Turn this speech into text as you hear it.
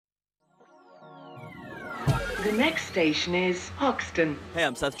The next station is Hoxton. Hey,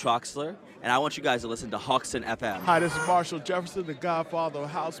 I'm Seth Troxler, and I want you guys to listen to Hoxton FM. Hi, this is Marshall Jefferson, the godfather of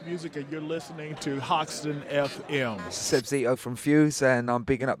house music, and you're listening to Hoxton FM. This is Seb Zito from Fuse, and I'm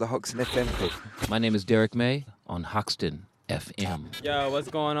bigging up the Hoxton FM crew. My name is Derek May on Hoxton FM. Yo, what's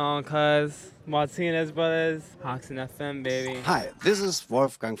going on, cuz? Martinez Brothers, Hoxton FM, baby. Hi, this is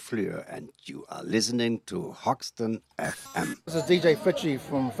Wolfgang Fleur, and you are listening to Hoxton FM. This is DJ Fitchy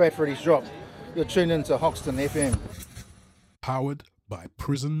from Fat Freddy's Drop. You're tuned into Hoxton FM. Powered by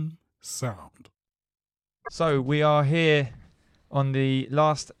Prism Sound. So we are here on the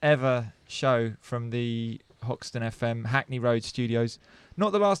last ever show from the Hoxton FM Hackney Road studios.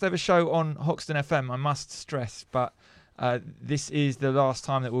 Not the last ever show on Hoxton FM, I must stress, but this is the last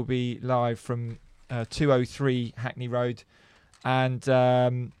time that we'll be live from 203 Hackney Road. And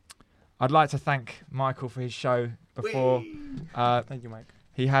I'd like to thank Michael for his show before. Thank you, Mike.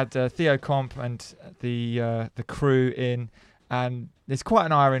 He had Theo Comp and the crew in, and there's quite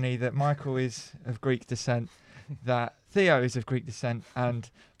an irony that Michael is of Greek descent, that Theo is of Greek descent,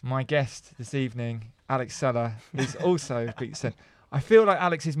 and my guest this evening, Alex Seller, is also of Greek descent. I feel like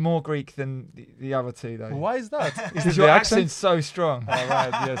Alex is more Greek than the other two, though. Why is that? Because your accent's so strong. All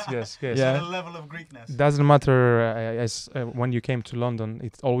right, yes. Yeah. The level of Greekness. Doesn't matter when you came to London,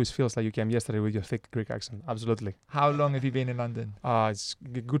 it always feels like you came yesterday with your thick Greek accent. Absolutely. How long have you been in London? It's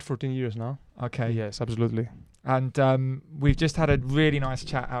good 14 years now. Okay. Yes, absolutely. And we've just had a really nice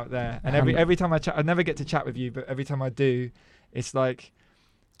chat out there. And every time I chat, I never get to chat with you, but every time I do, it's like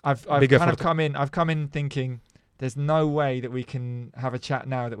I've come in thinking, there's no way that we can have a chat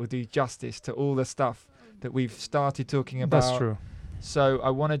now that will do justice to all the stuff that we've started talking about. That's true. So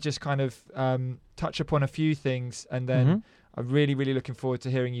I want to just kind of touch upon a few things, and then I'm really, really looking forward to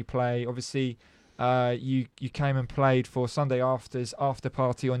hearing you play. Obviously, you came and played for Sunday After's after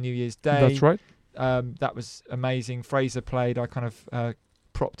party on New Year's Day. That's right. That was amazing. Fraser played. I kind of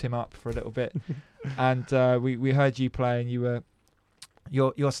propped him up for a little bit, and we heard you play, and you were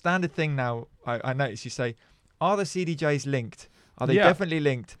your standard thing now. I noticed you say, are the CDJs linked? Are they definitely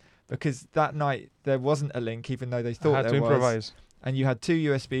linked? Because that night there wasn't a link, even though they thought there was. I had to improvise. And you had two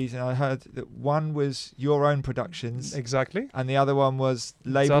USBs, and I heard that one was your own productions. Exactly. And the other one was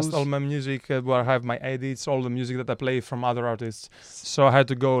labels. Just all my music where I have my edits, all the music that I play from other artists. So I had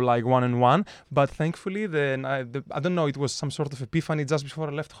to go like one on one. But thankfully, I don't know, it was some sort of epiphany just before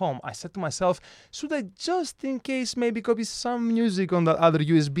I left home. I said to myself, should I just in case maybe copy some music on that other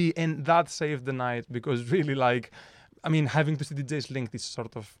USB? And that saved the night, because really having two CDJs linked is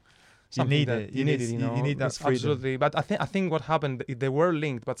sort of... You need it. You need that freedom. Absolutely. But I think what happened, they were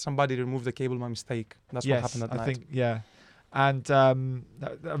linked, but somebody removed the cable by mistake. That's what happened that night. And I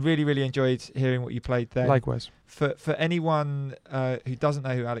really, really enjoyed hearing what you played there. Likewise. For anyone who doesn't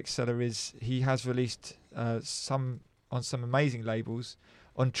know who Alex Seller is, he has released some amazing labels.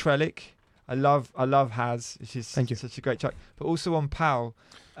 On Trellick, I love Has, which is such a great track, but also on Pal.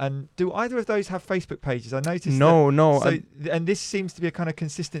 And do either of those have Facebook pages? I noticed No. So, and this seems to be a kind of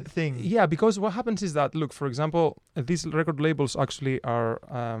consistent thing. Yeah, because what happens is that, look, for example, these record labels actually are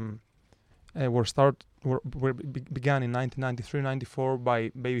began in 1993-94 by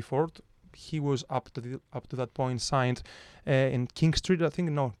Baby Ford. He was up to that point signed in King Street, I think.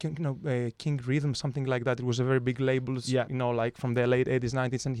 King Rhythm, something like that. It was a very big label, like from the late 80s,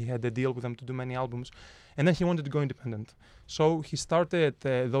 90s, and he had a deal with them to do many albums. And then he wanted to go independent. So he started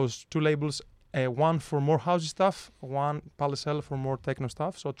those two labels, one for more housey stuff, one Palacel for more techno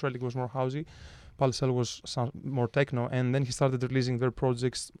stuff. So Trellick was more housey, Palacel was more techno. And then he started releasing their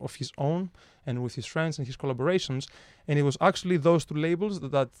projects of his own and with his friends and his collaborations. And it was actually those two labels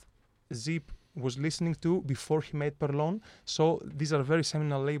that Zip was listening to before he made Perlon. So these are very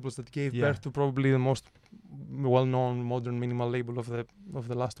seminal labels that gave birth to probably the most well-known modern minimal label of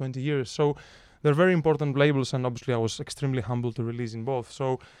the last 20 years. So they're very important labels, and obviously I was extremely humbled to release in both.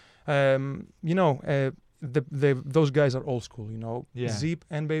 So, those guys are old school, Zip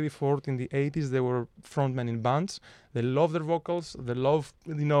and Baby Ford in the 80s, they were frontmen in bands. They love their vocals. They love,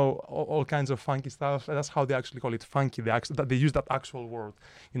 all kinds of funky stuff. That's how they actually call it funky. They use that actual word,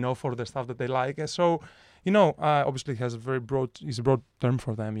 for the stuff that they like. So, obviously it's a broad term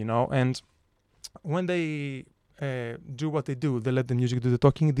for them, and when they do what they do, they let the music do the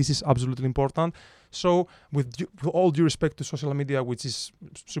talking. This is absolutely important. So with all due respect to social media, which is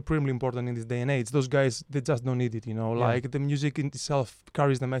supremely important in this day and age, those guys, they just don't need it, like the music in itself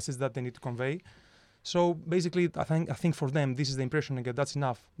carries the message that they need to convey. So basically, I think for them, this is the impression they get. That's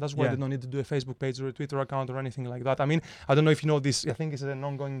enough. That's why Yeah. they don't need to do a Facebook page or a Twitter account or anything like that. I mean, I don't know if you know this. I think it's an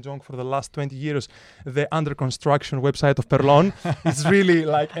ongoing joke for the last 20 years. The under construction website of Perlon is really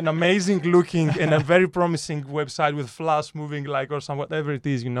like an amazing looking and a very promising website with Flash moving like or some whatever it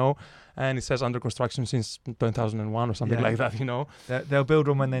is, And it says under construction since 2001 or something like that, They'll build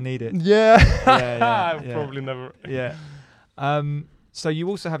one when they need it. Yeah. Yeah. Probably never. Yeah. So you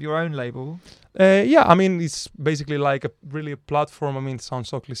also have your own label. Yeah, I mean, it's basically like really a platform. I mean, it sounds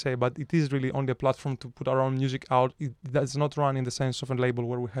so cliche, but it is really only a platform to put our own music out. It does not run in the sense of a label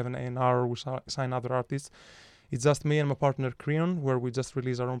where we have an A&R or we sign other artists. It's just me and my partner Creon, where we just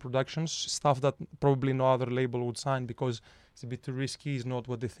release our own productions, stuff that probably no other label would sign because it's a bit too risky. It's not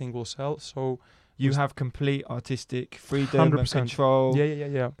what they think will sell. So you have complete artistic freedom 100%. and control.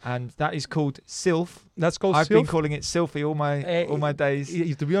 Yeah. And that is called Sylph. That's called I've Sylph. been calling it Sylphie all my days.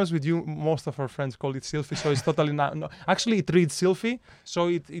 To be honest with you, most of our friends call it Sylphie, so it's totally not. No. Actually, it reads Sylphie, so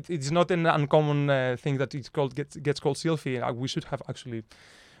it's not an uncommon thing that it's called gets called Sylphie. We should have actually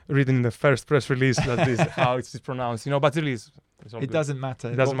written in the first press release that is how it's pronounced, but it is. It doesn't matter.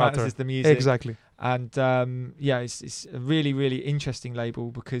 It doesn't what matter. matters is the music. Exactly. And it's a really, really interesting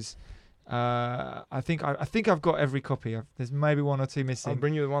label because I think I've got every copy. There's maybe one or two missing. I'll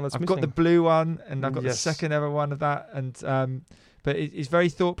bring you the one that's I've missing. got the blue one, and I've got the Yes. second ever one of that. And but it's very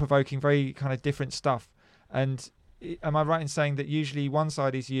thought provoking, very kind of different stuff. And am I right in saying that usually one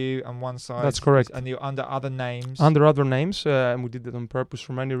side is you and one side? That's correct. And you're under other names. Under other names, and we did that on purpose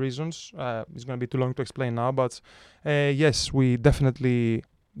for many reasons. It's going to be too long to explain now, but yes, we definitely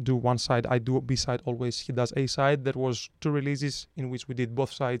do one side. I do B side always. He does A side. There was 2 releases in which we did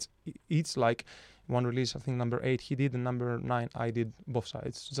both sides each. Like one release, I think number 8 he did, and number 9 I did both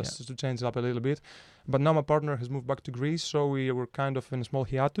sides, just to change it up a little bit. But now my partner has moved back to Greece, so we were kind of in a small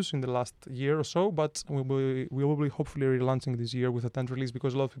hiatus in the last year or so. But we will be hopefully relaunching this year with a 10th release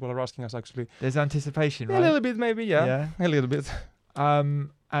because a lot of people are asking us actually. There's anticipation, right? A little bit, maybe, yeah. A little bit.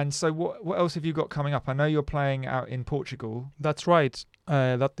 And so what else have you got coming up? I know you're playing out in Portugal. That's right.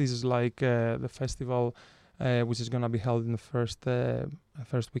 That is like the festival, which is going to be held in the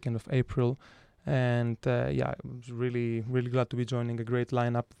first weekend of April. And I was really, really glad to be joining a great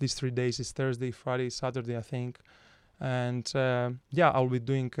lineup. These 3 days is Thursday, Friday, Saturday, I think. And I'll be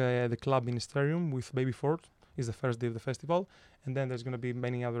doing the club in Mysterium with Baby Ford. It's the first day of the festival. And then there's going to be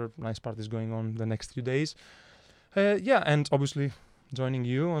many other nice parties going on the next few days. And obviously joining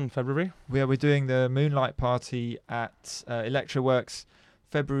you on February. We're doing the Moonlight Party at Electroworks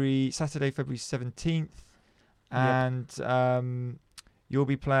Saturday, February 17th. And you'll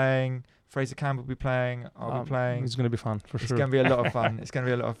be playing, Fraser Campbell will be playing, I'll be playing. It's going to be fun, for sure. It's going to be a lot of fun. It's going to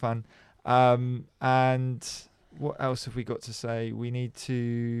be a lot of fun. And what else have we got to say? We need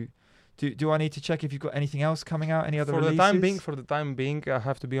to... Do I need to check if you've got anything else coming out? Any other releases? For the time being, I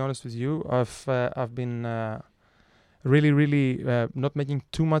have to be honest with you. I've been really not making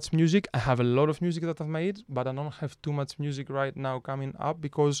too much music. I have a lot of music that I've made, but I don't have too much music right now coming up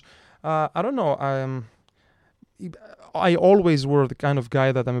because I don't know. I always were the kind of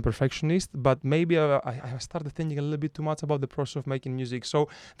guy that I'm a perfectionist, but maybe I started thinking a little bit too much about the process of making music. So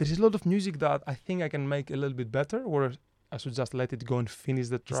there is a lot of music that I think I can make a little bit better, or I should just let it go and finish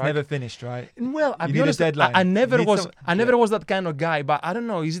the track. It's never finished, right? Well, I'll you be need honest, a deadline. I never was that kind of guy, but I don't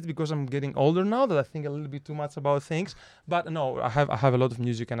know. Is it because I'm getting older now that I think a little bit too much about things? But no, I have a lot of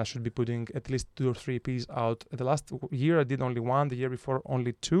music, and I should be putting at least 2 or 3 EPs out. The last year I did only 1. The year before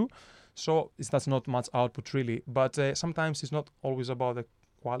only 2. So that's not much output really. But sometimes it's not always about the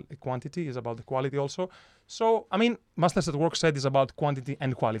quantity; it's about the quality also. So, I mean, Masters at Work said it's about quantity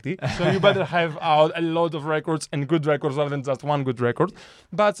and quality. So you better have out a lot of records and good records rather than just one good record.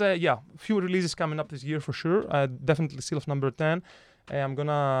 But few releases coming up this year for sure. Definitely Seal of number 10. I'm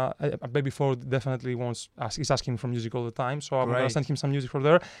gonna Baby Ford definitely is asking for music all the time. So I'm gonna send him some music for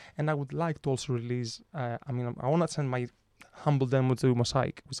there. And I would like to also release. I wanna send my humble demo to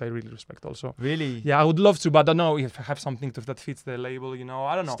Mosaic, which I really respect also. Really? Yeah, I would love to, but I don't know if I have something that fits the label,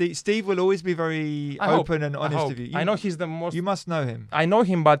 I don't know. Steve will always be very open and honest with you. I know he's the most... You must know him. I know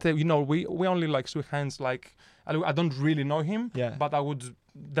him, but, we only shake hands, I don't really know him, but I would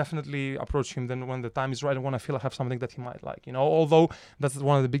definitely approach him then when the time is right and when I feel I have something that he might like, although that's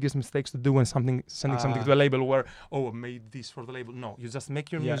one of the biggest mistakes to do when sending something to a label where, I made this for the label. No, you just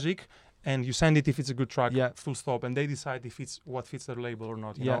make your music and you send it if it's a good track, full stop, and they decide if it's what fits their label or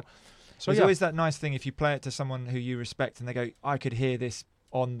not, you know. So there's always that nice thing if you play it to someone who you respect and they go, I could hear this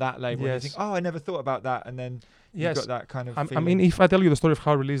on that label. And you think, I never thought about that, and then you've got that kind of feeling. I mean, if I tell you the story of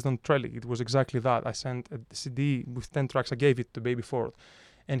how I released on Trelly, it was exactly that. I sent a CD with 10 tracks. I gave it to Baby Ford.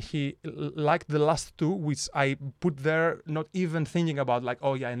 and he liked the last two, which I put there, not even thinking about like,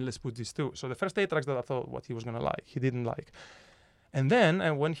 oh yeah, and let's put these two. So the first 8 tracks that I thought what he was gonna like, he didn't like. And then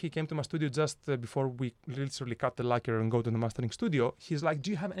when he came to my studio just before we literally cut the lacquer and go to the mastering studio, he's like,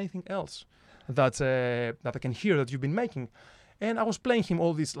 do you have anything else that I can hear that you've been making? And I was playing him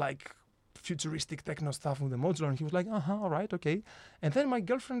all this like futuristic techno stuff with the modular, and he was like, all right, okay. And then my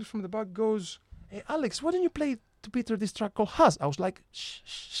girlfriend from the back goes, hey, Alex, why don't you play to Peter this track called Has? I was like,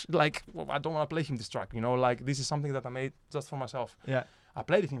 shh, like, well, I don't want to play him this track, you know, like this is something that I made just for myself. Yeah. I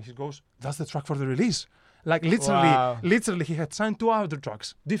played it him, he goes, that's the track for the release. Like literally he had signed 2 other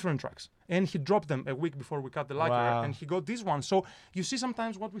tracks, different tracks, and he dropped them a week before we cut the lacquer, and he got this one. So you see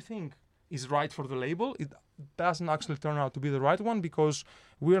sometimes what we think is right for the label, it doesn't actually turn out to be the right one, because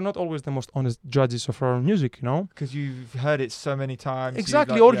we are not always the most honest judges of our music, you know? Because you've heard it so many times.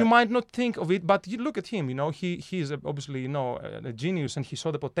 Exactly, or you might not think of it, but you look at him, you know, he is obviously, you know, a genius, and he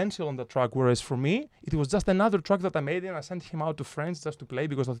saw the potential on the track, whereas for me, it was just another track that I made, and I sent him out to friends just to play,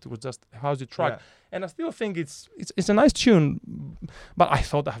 because it was just a housey track. Yeah. And I still think it's a nice tune, but I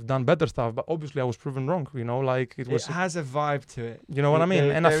thought I have done better stuff, but obviously I was proven wrong, you know, like it has a vibe to it. You know what I mean?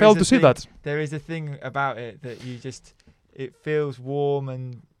 And I failed to see that. There is a thing about it that you just, it feels warm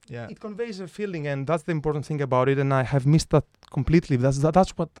and yeah. It conveys a feeling, and that's the important thing about it, and I have missed that completely.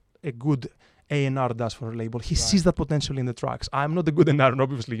 That's what a good A&R does for a label. He sees that potential in the tracks. I'm not a good A&R,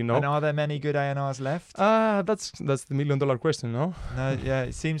 obviously, you know. And are there many good A&Rs left? That's the $1 million question, no? No, yeah,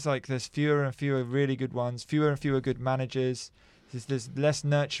 it seems like there's fewer and fewer really good ones, fewer and fewer good managers. There's less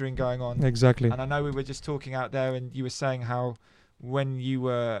nurturing going on. Exactly. And I know we were just talking out there, and you were saying how when you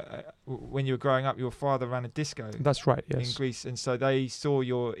were growing up, your father ran a disco. That's right, yes. In Greece, and so they saw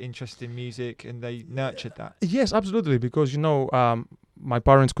your interest in music and they nurtured that. Yes, absolutely, because, you know, my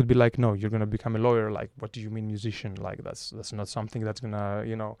parents could be like, no, you're going to become a lawyer. Like, what do you mean musician? Like, that's not something that's going to,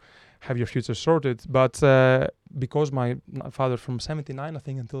 you know, have your future sorted. But because my father from 79, I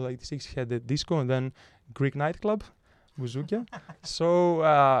think, until 86, he had a disco and then Greek nightclub, Bouzoukia. So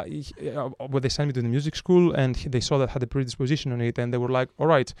when they sent me to the music school, and they saw that I had a predisposition on it, and they were like, all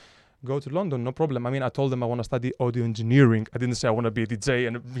right, go to London, no problem. I mean, I told them I want to study audio engineering. I didn't say I want to be a DJ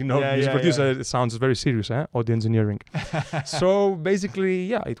and, you know, music producer. It sounds very serious, audio engineering. So basically,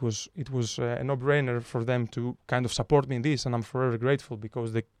 yeah, it was a no-brainer for them to kind of support me in this, and I'm forever grateful,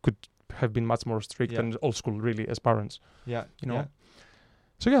 because they could have been much more strict and old school, really, as parents. Yeah, you know. Yeah.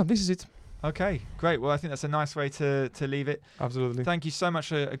 So yeah, this is it. Okay, great. Well, I think that's a nice way to leave it. Absolutely. Thank you so much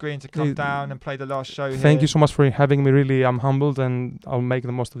for agreeing to come down and play the last show here. Thank you so much for having me. Really, I'm humbled, and I'll make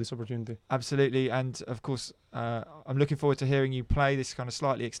the most of this opportunity. Absolutely. And of course, I'm looking forward to hearing you play this kind of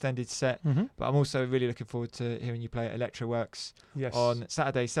slightly extended set. Mm-hmm. But I'm also really looking forward to hearing you play at Electroworks on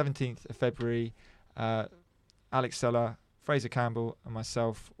Saturday, 17th of February. Alex Seller, Fraser Campbell, and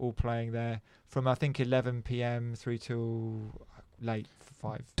myself all playing there from, I think, 11 p.m. through till late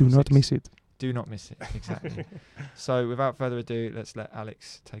 5. Do not miss it. Do not miss it, exactly. So without further ado, let's let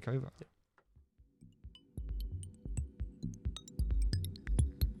Alex take over.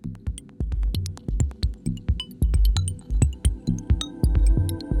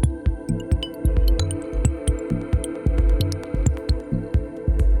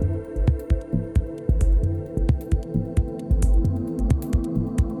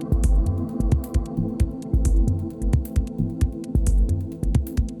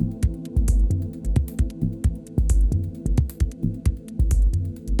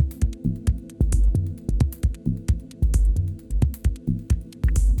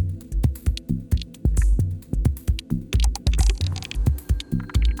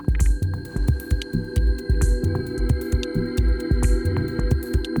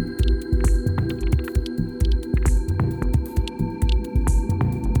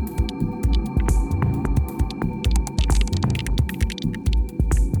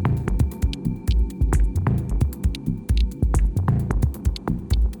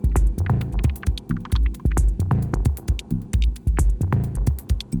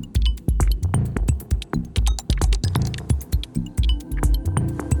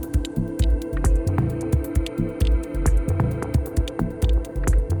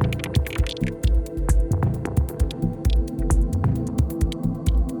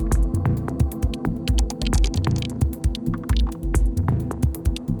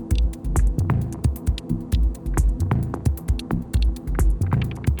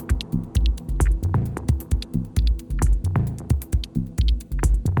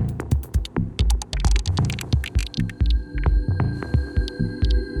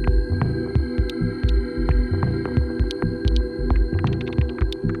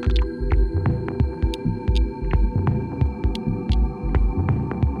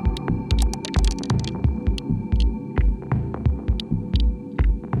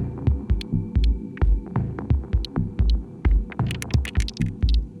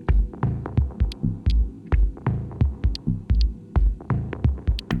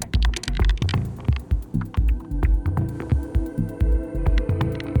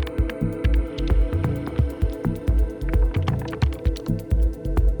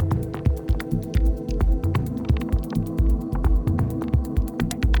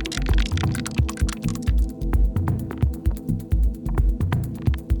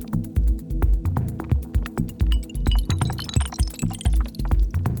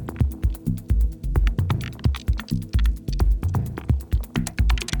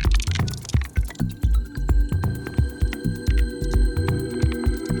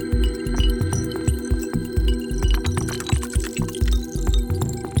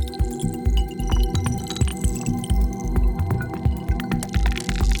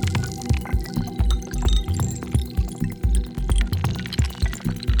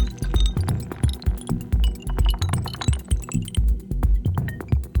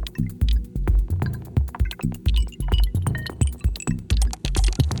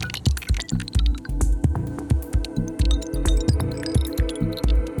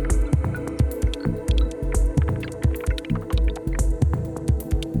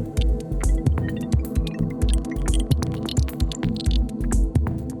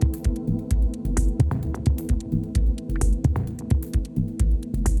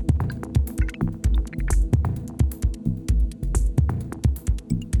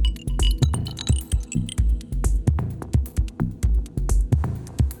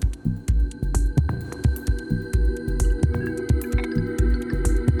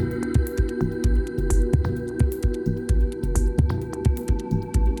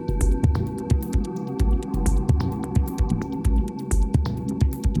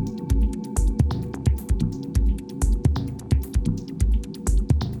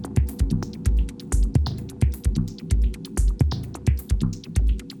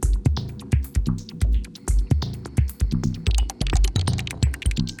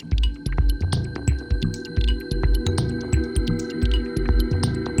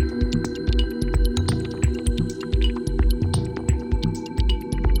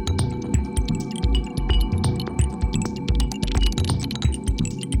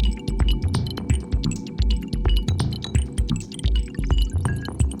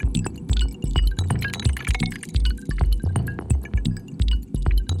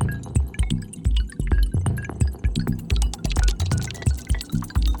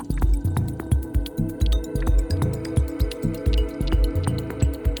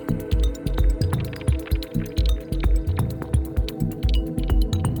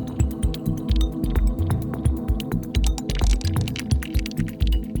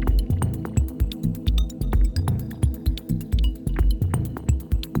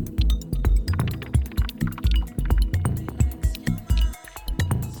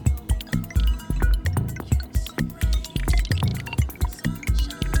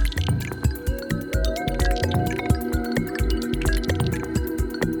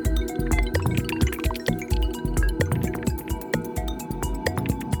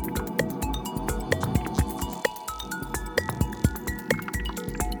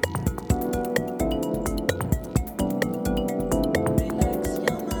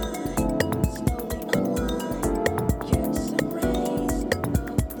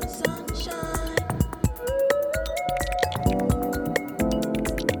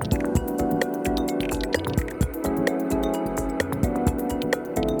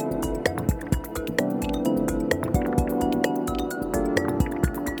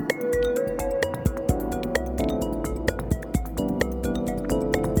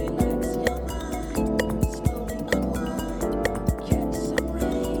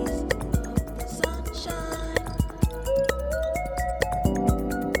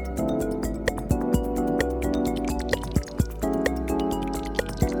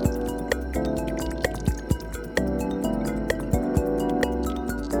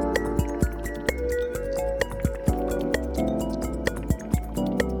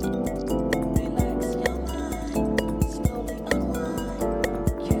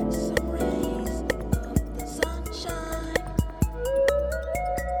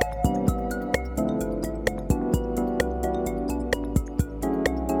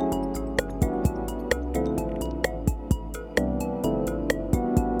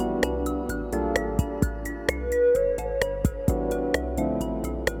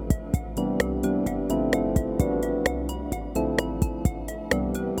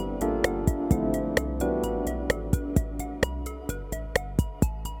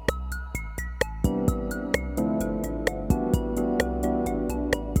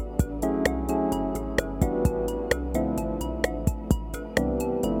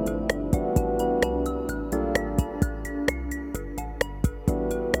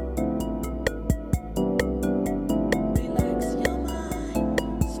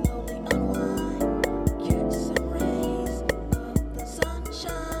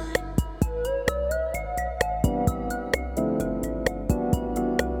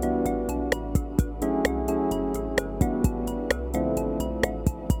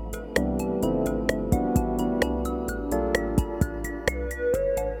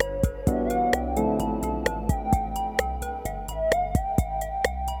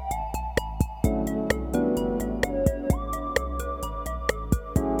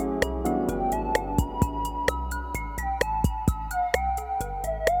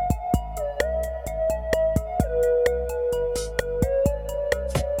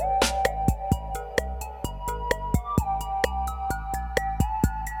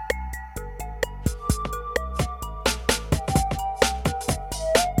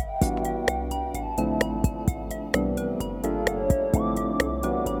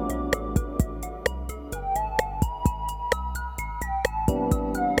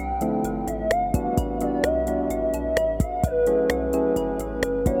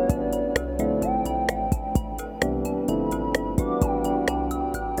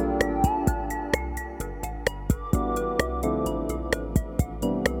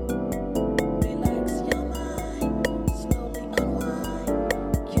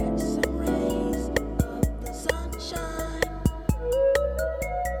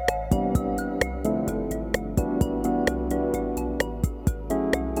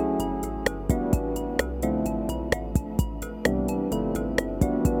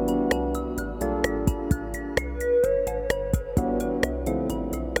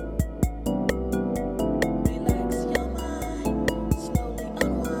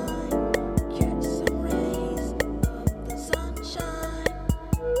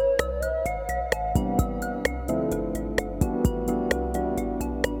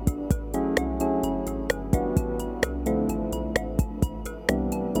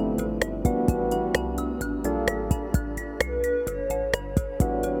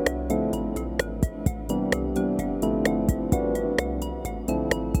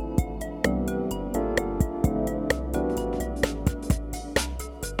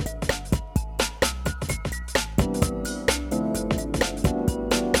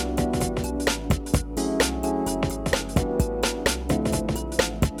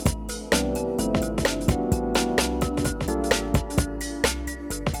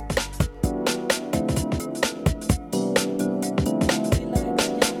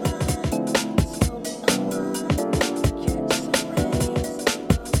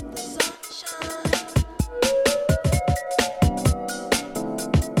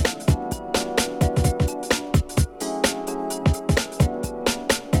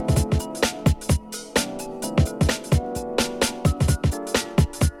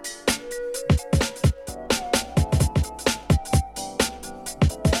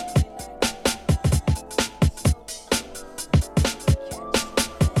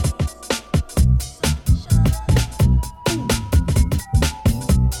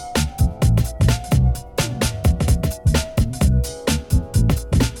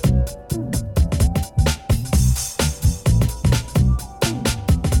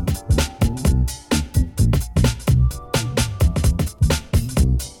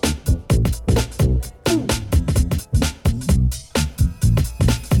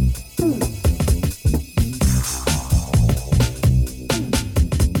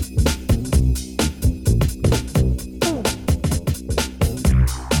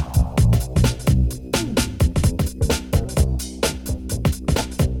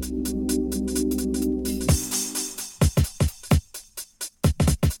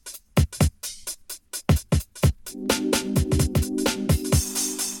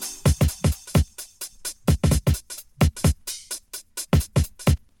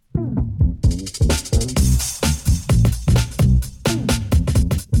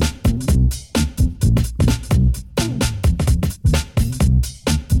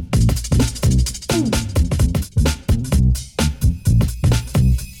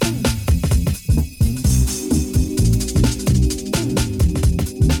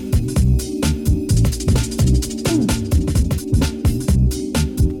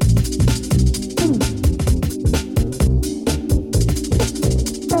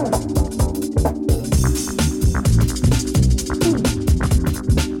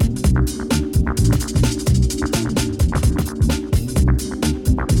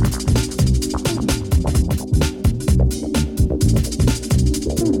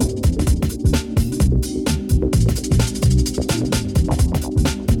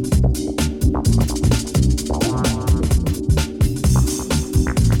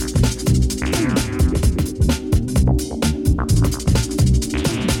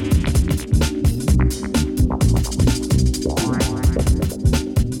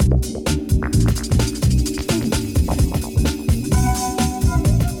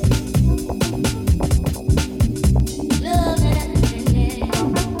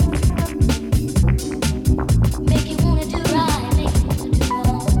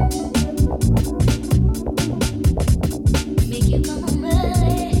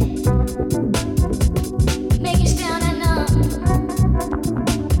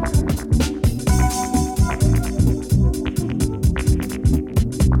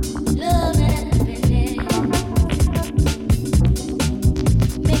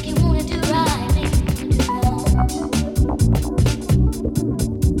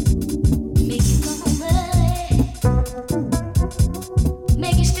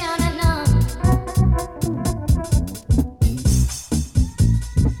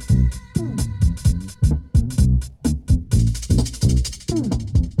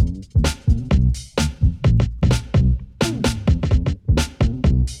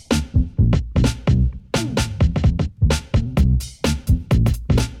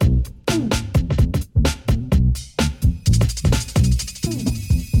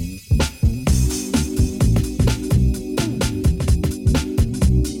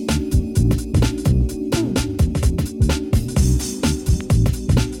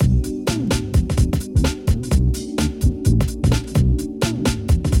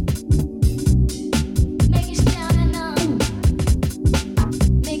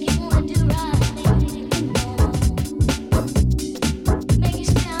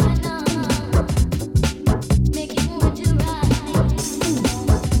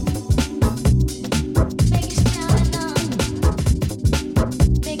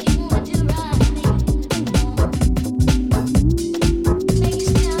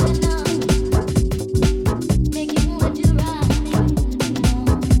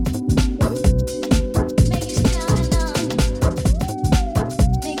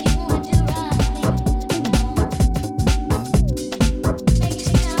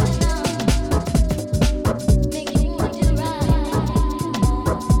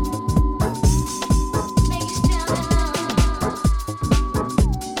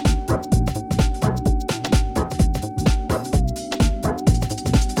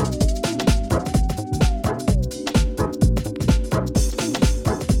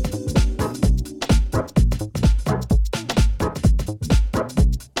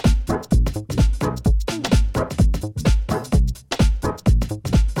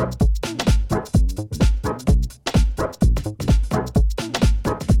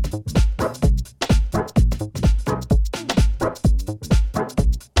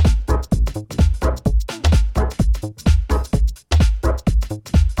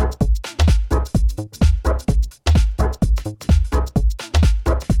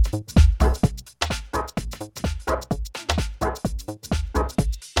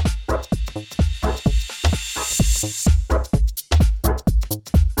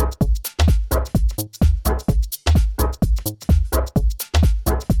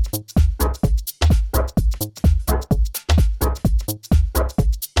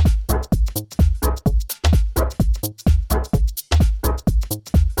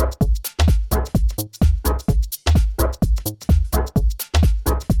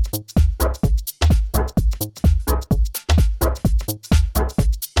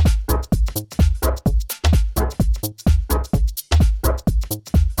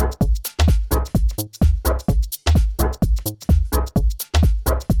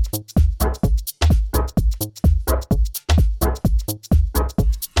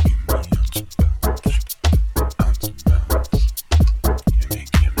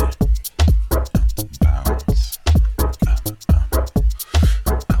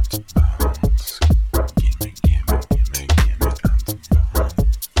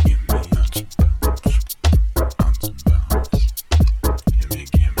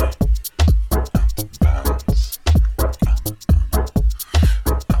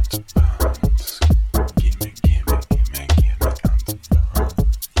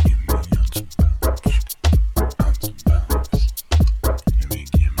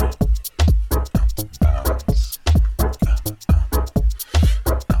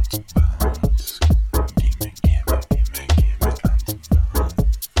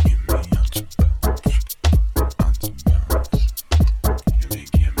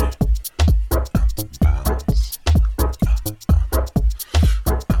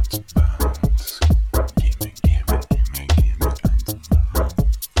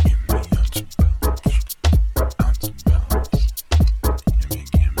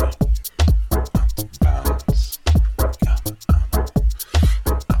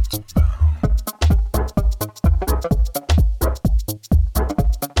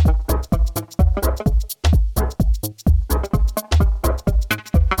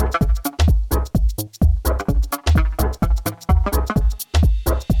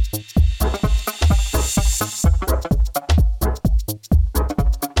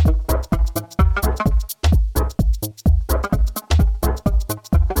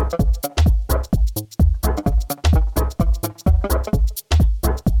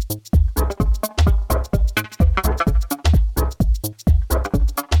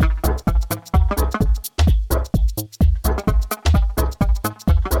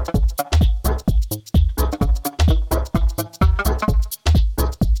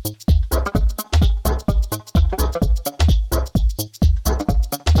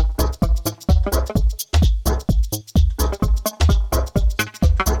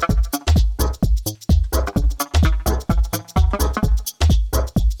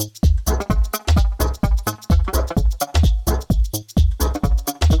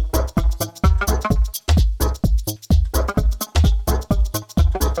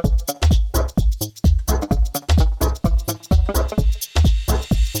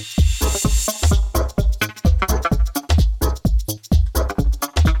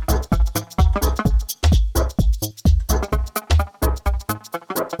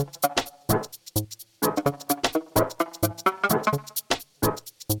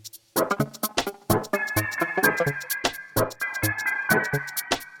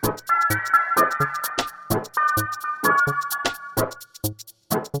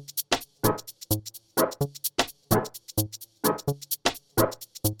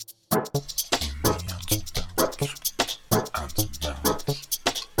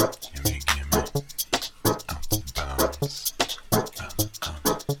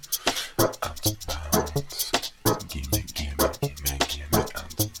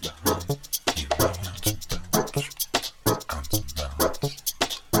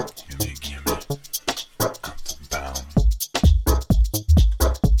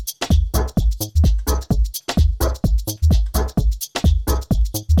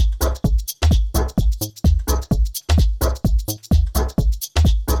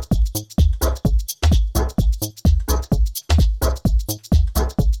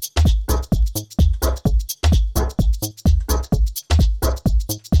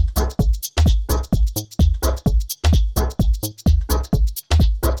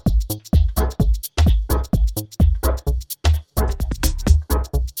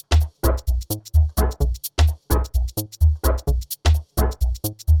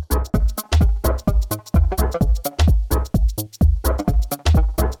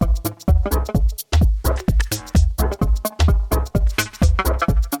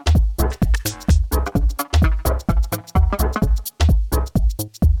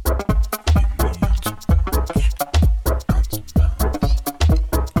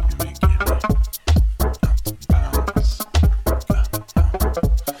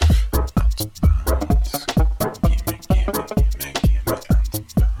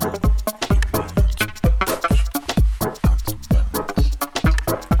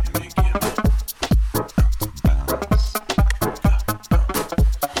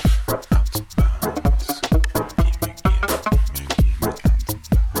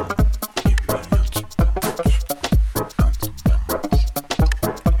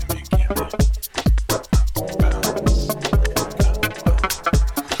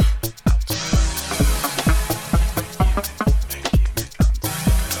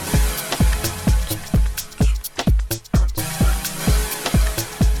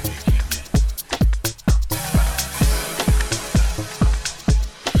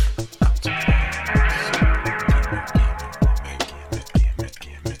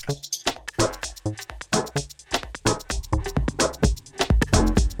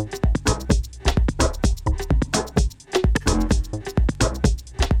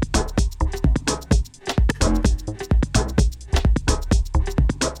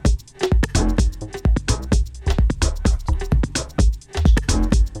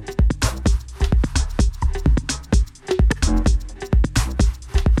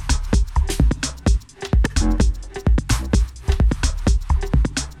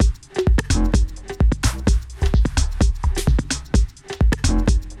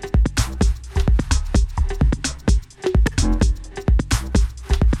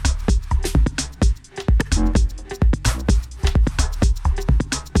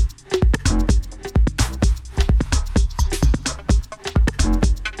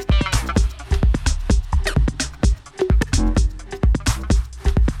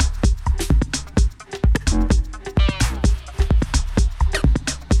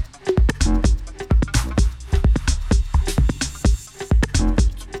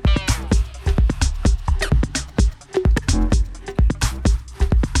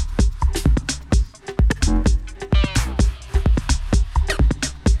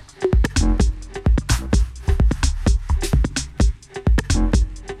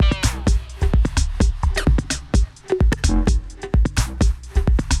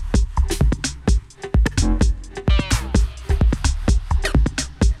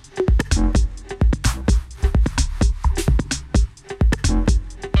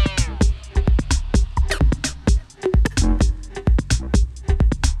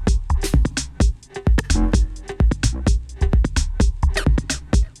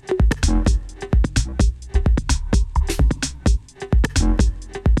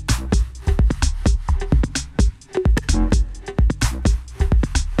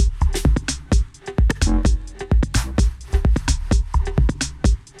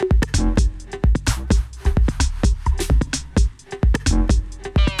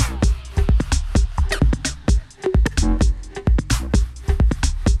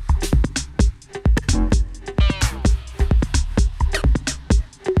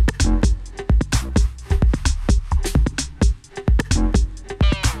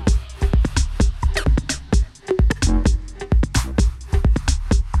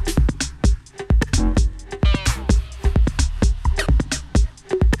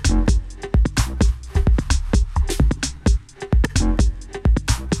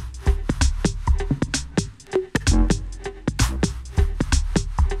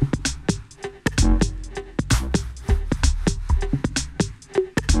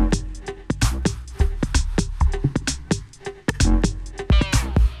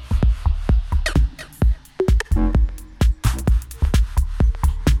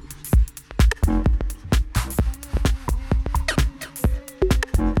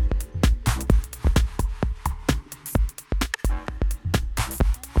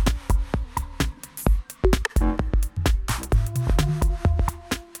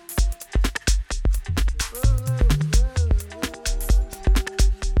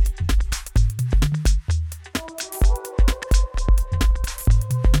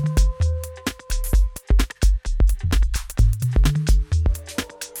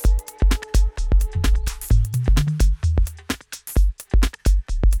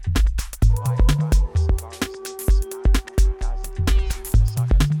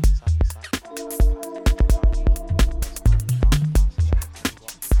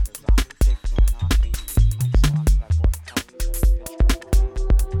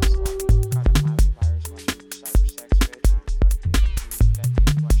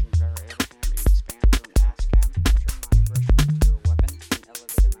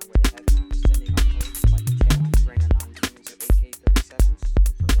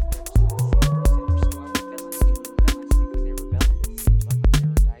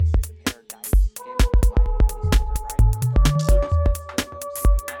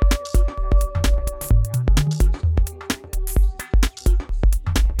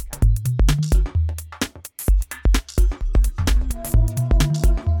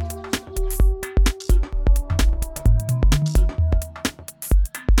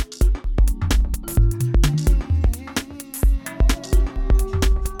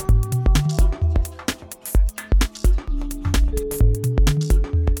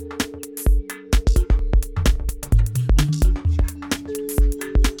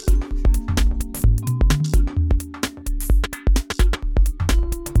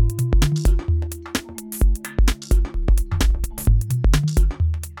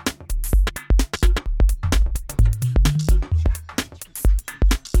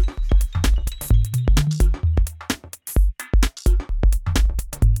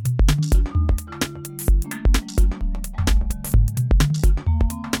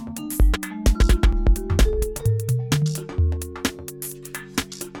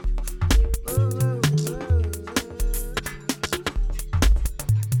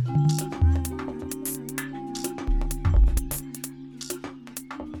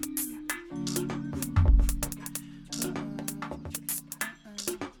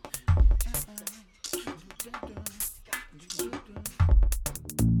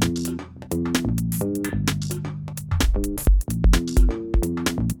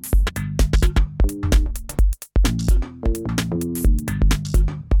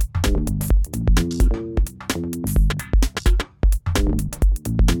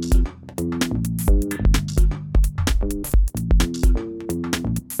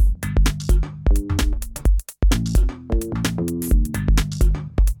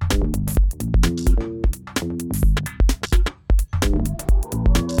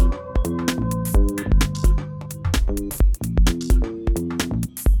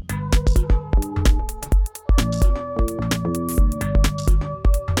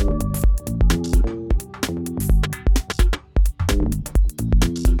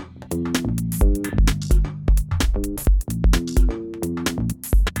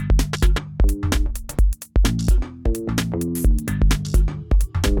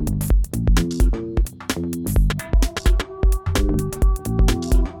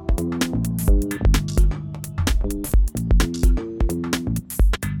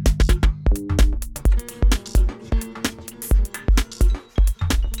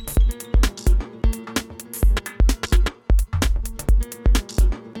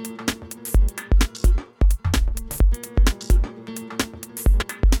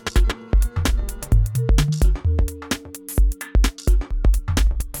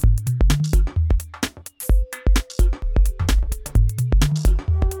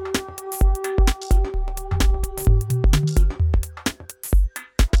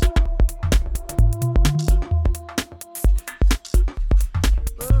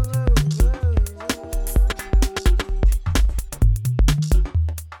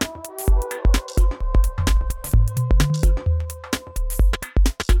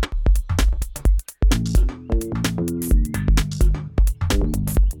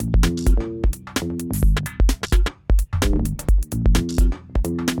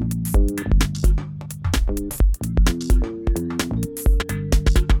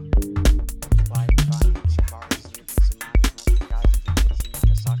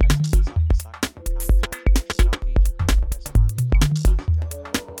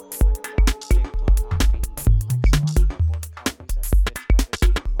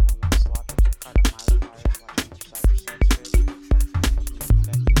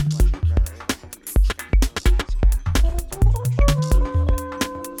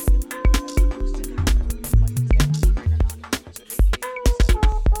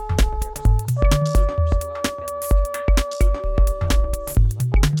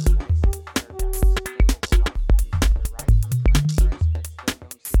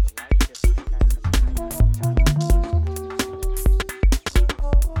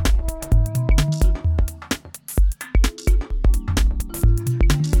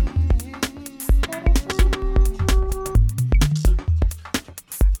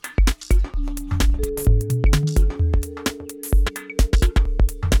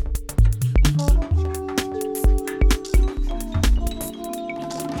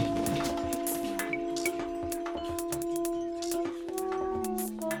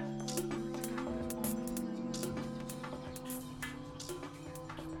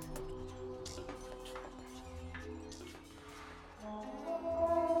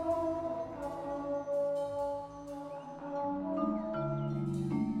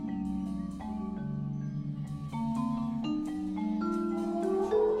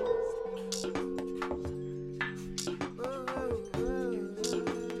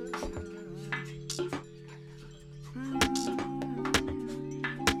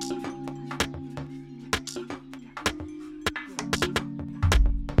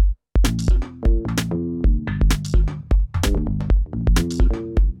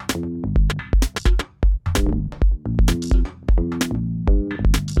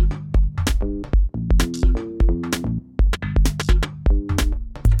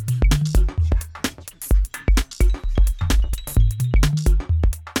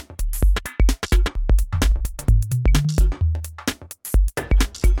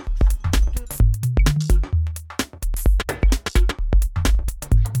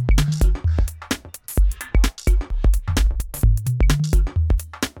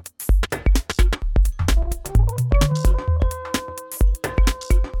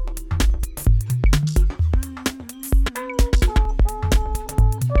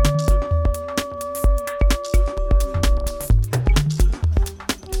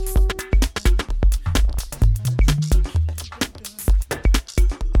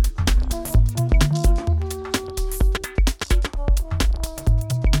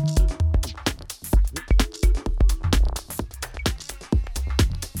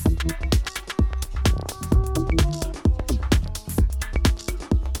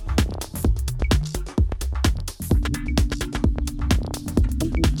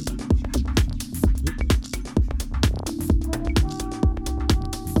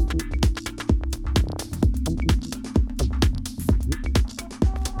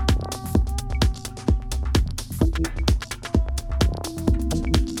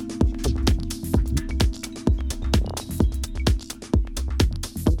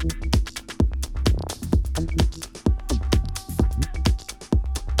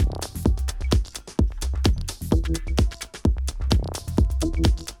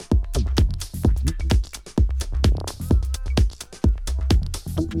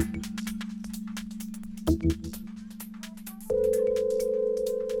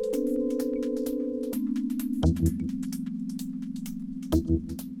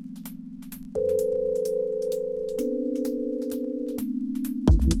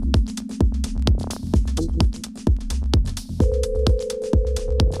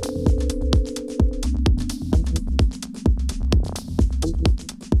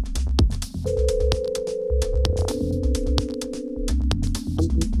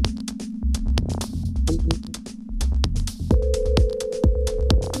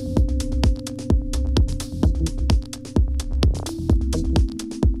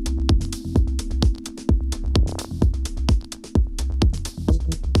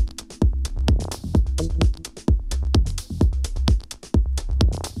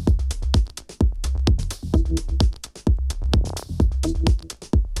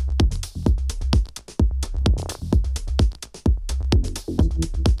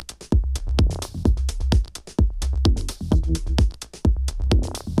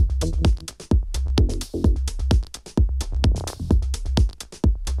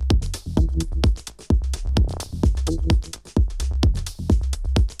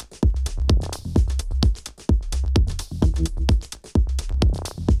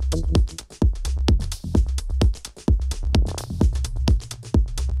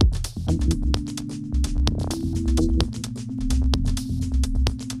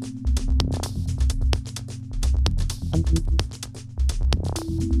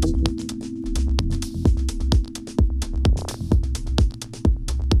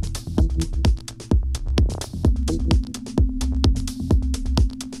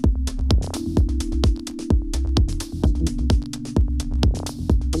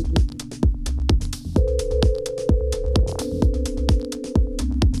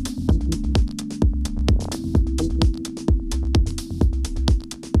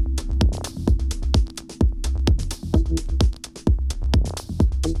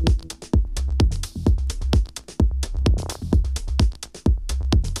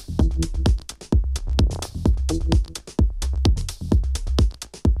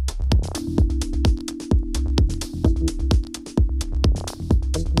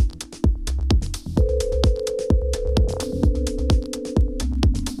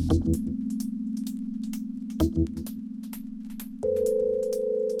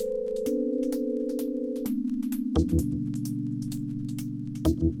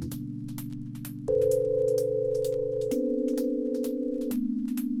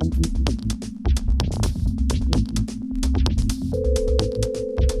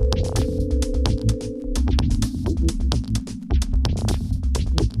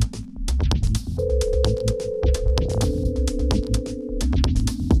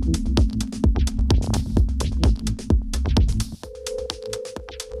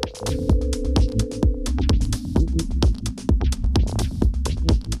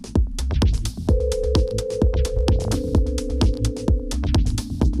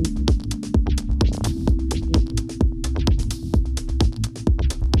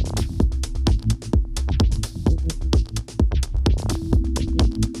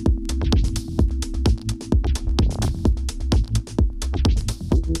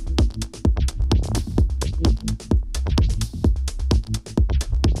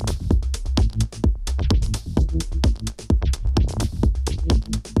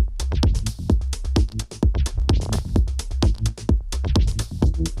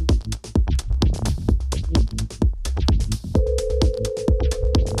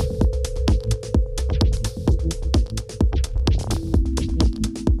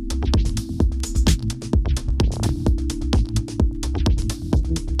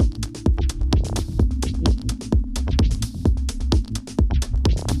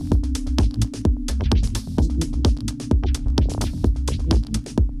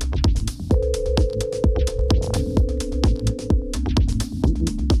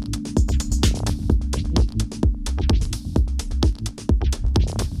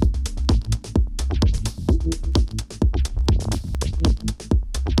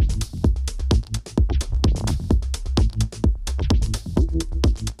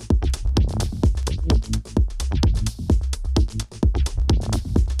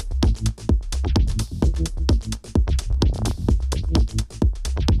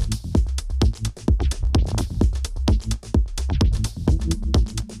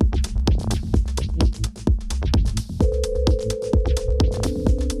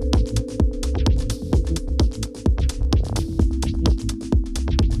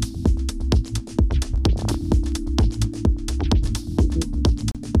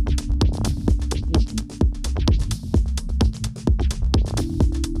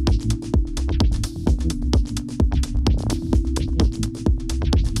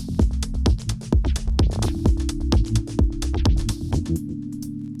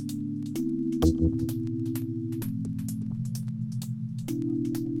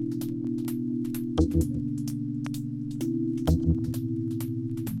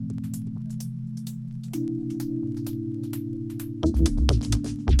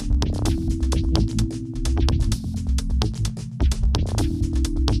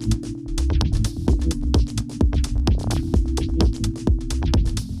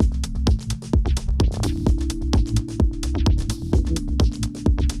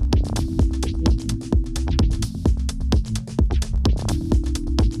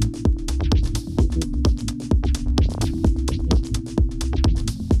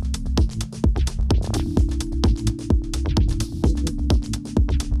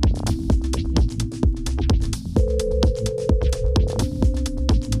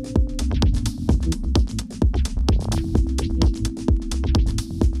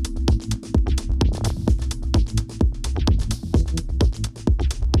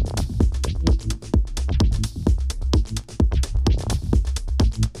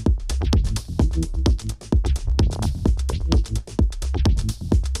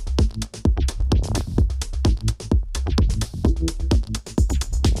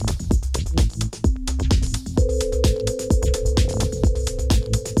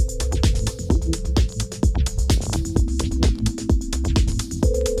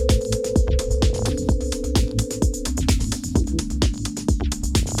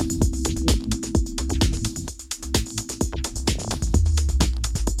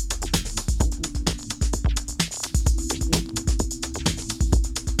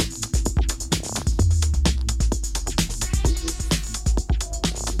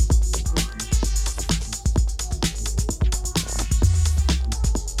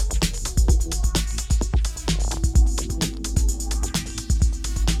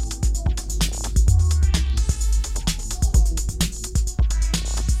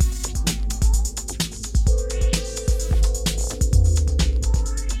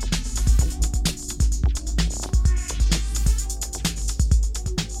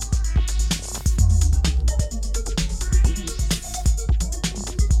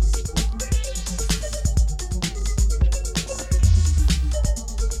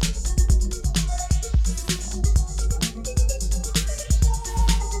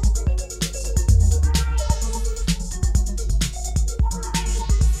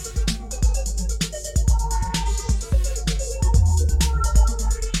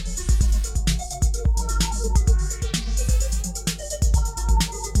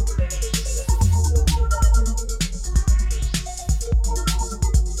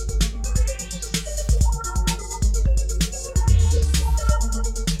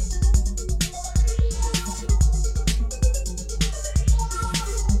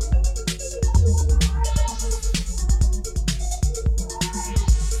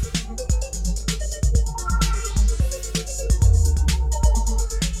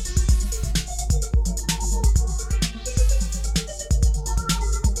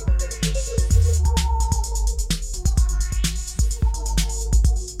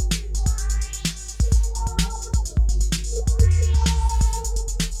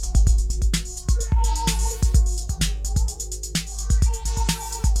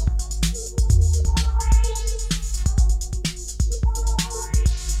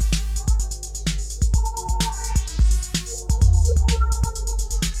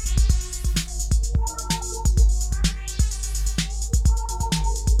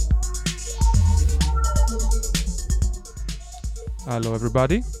 Hello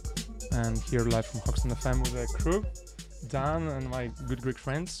everybody, and here live from Hoxton FM with the crew, Dan and my good Greek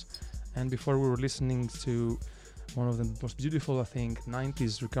friends. And before we were listening to one of the most beautiful, I think,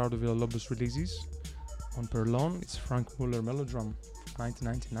 90s Ricardo Villalobos releases on Perlon. It's Frank Muller Melodrum,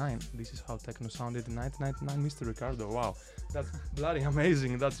 1999. This is how techno sounded in 1999, Mr. Ricardo. Wow, that's bloody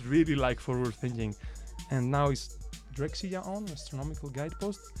amazing. That's really like forward thinking. And now it's Drexia on Astronomical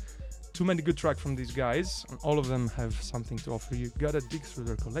Guidepost. Too many good tracks from these guys, and all of them have something to offer you. Gotta dig through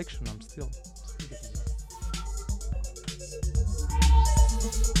their collection. I'm still getting there.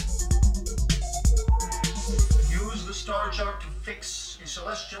 Use the star chart to fix a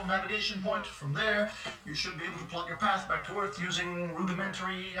celestial navigation point. From there, you should be able to plot your path back to Earth using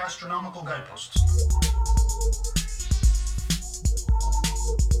rudimentary astronomical guideposts.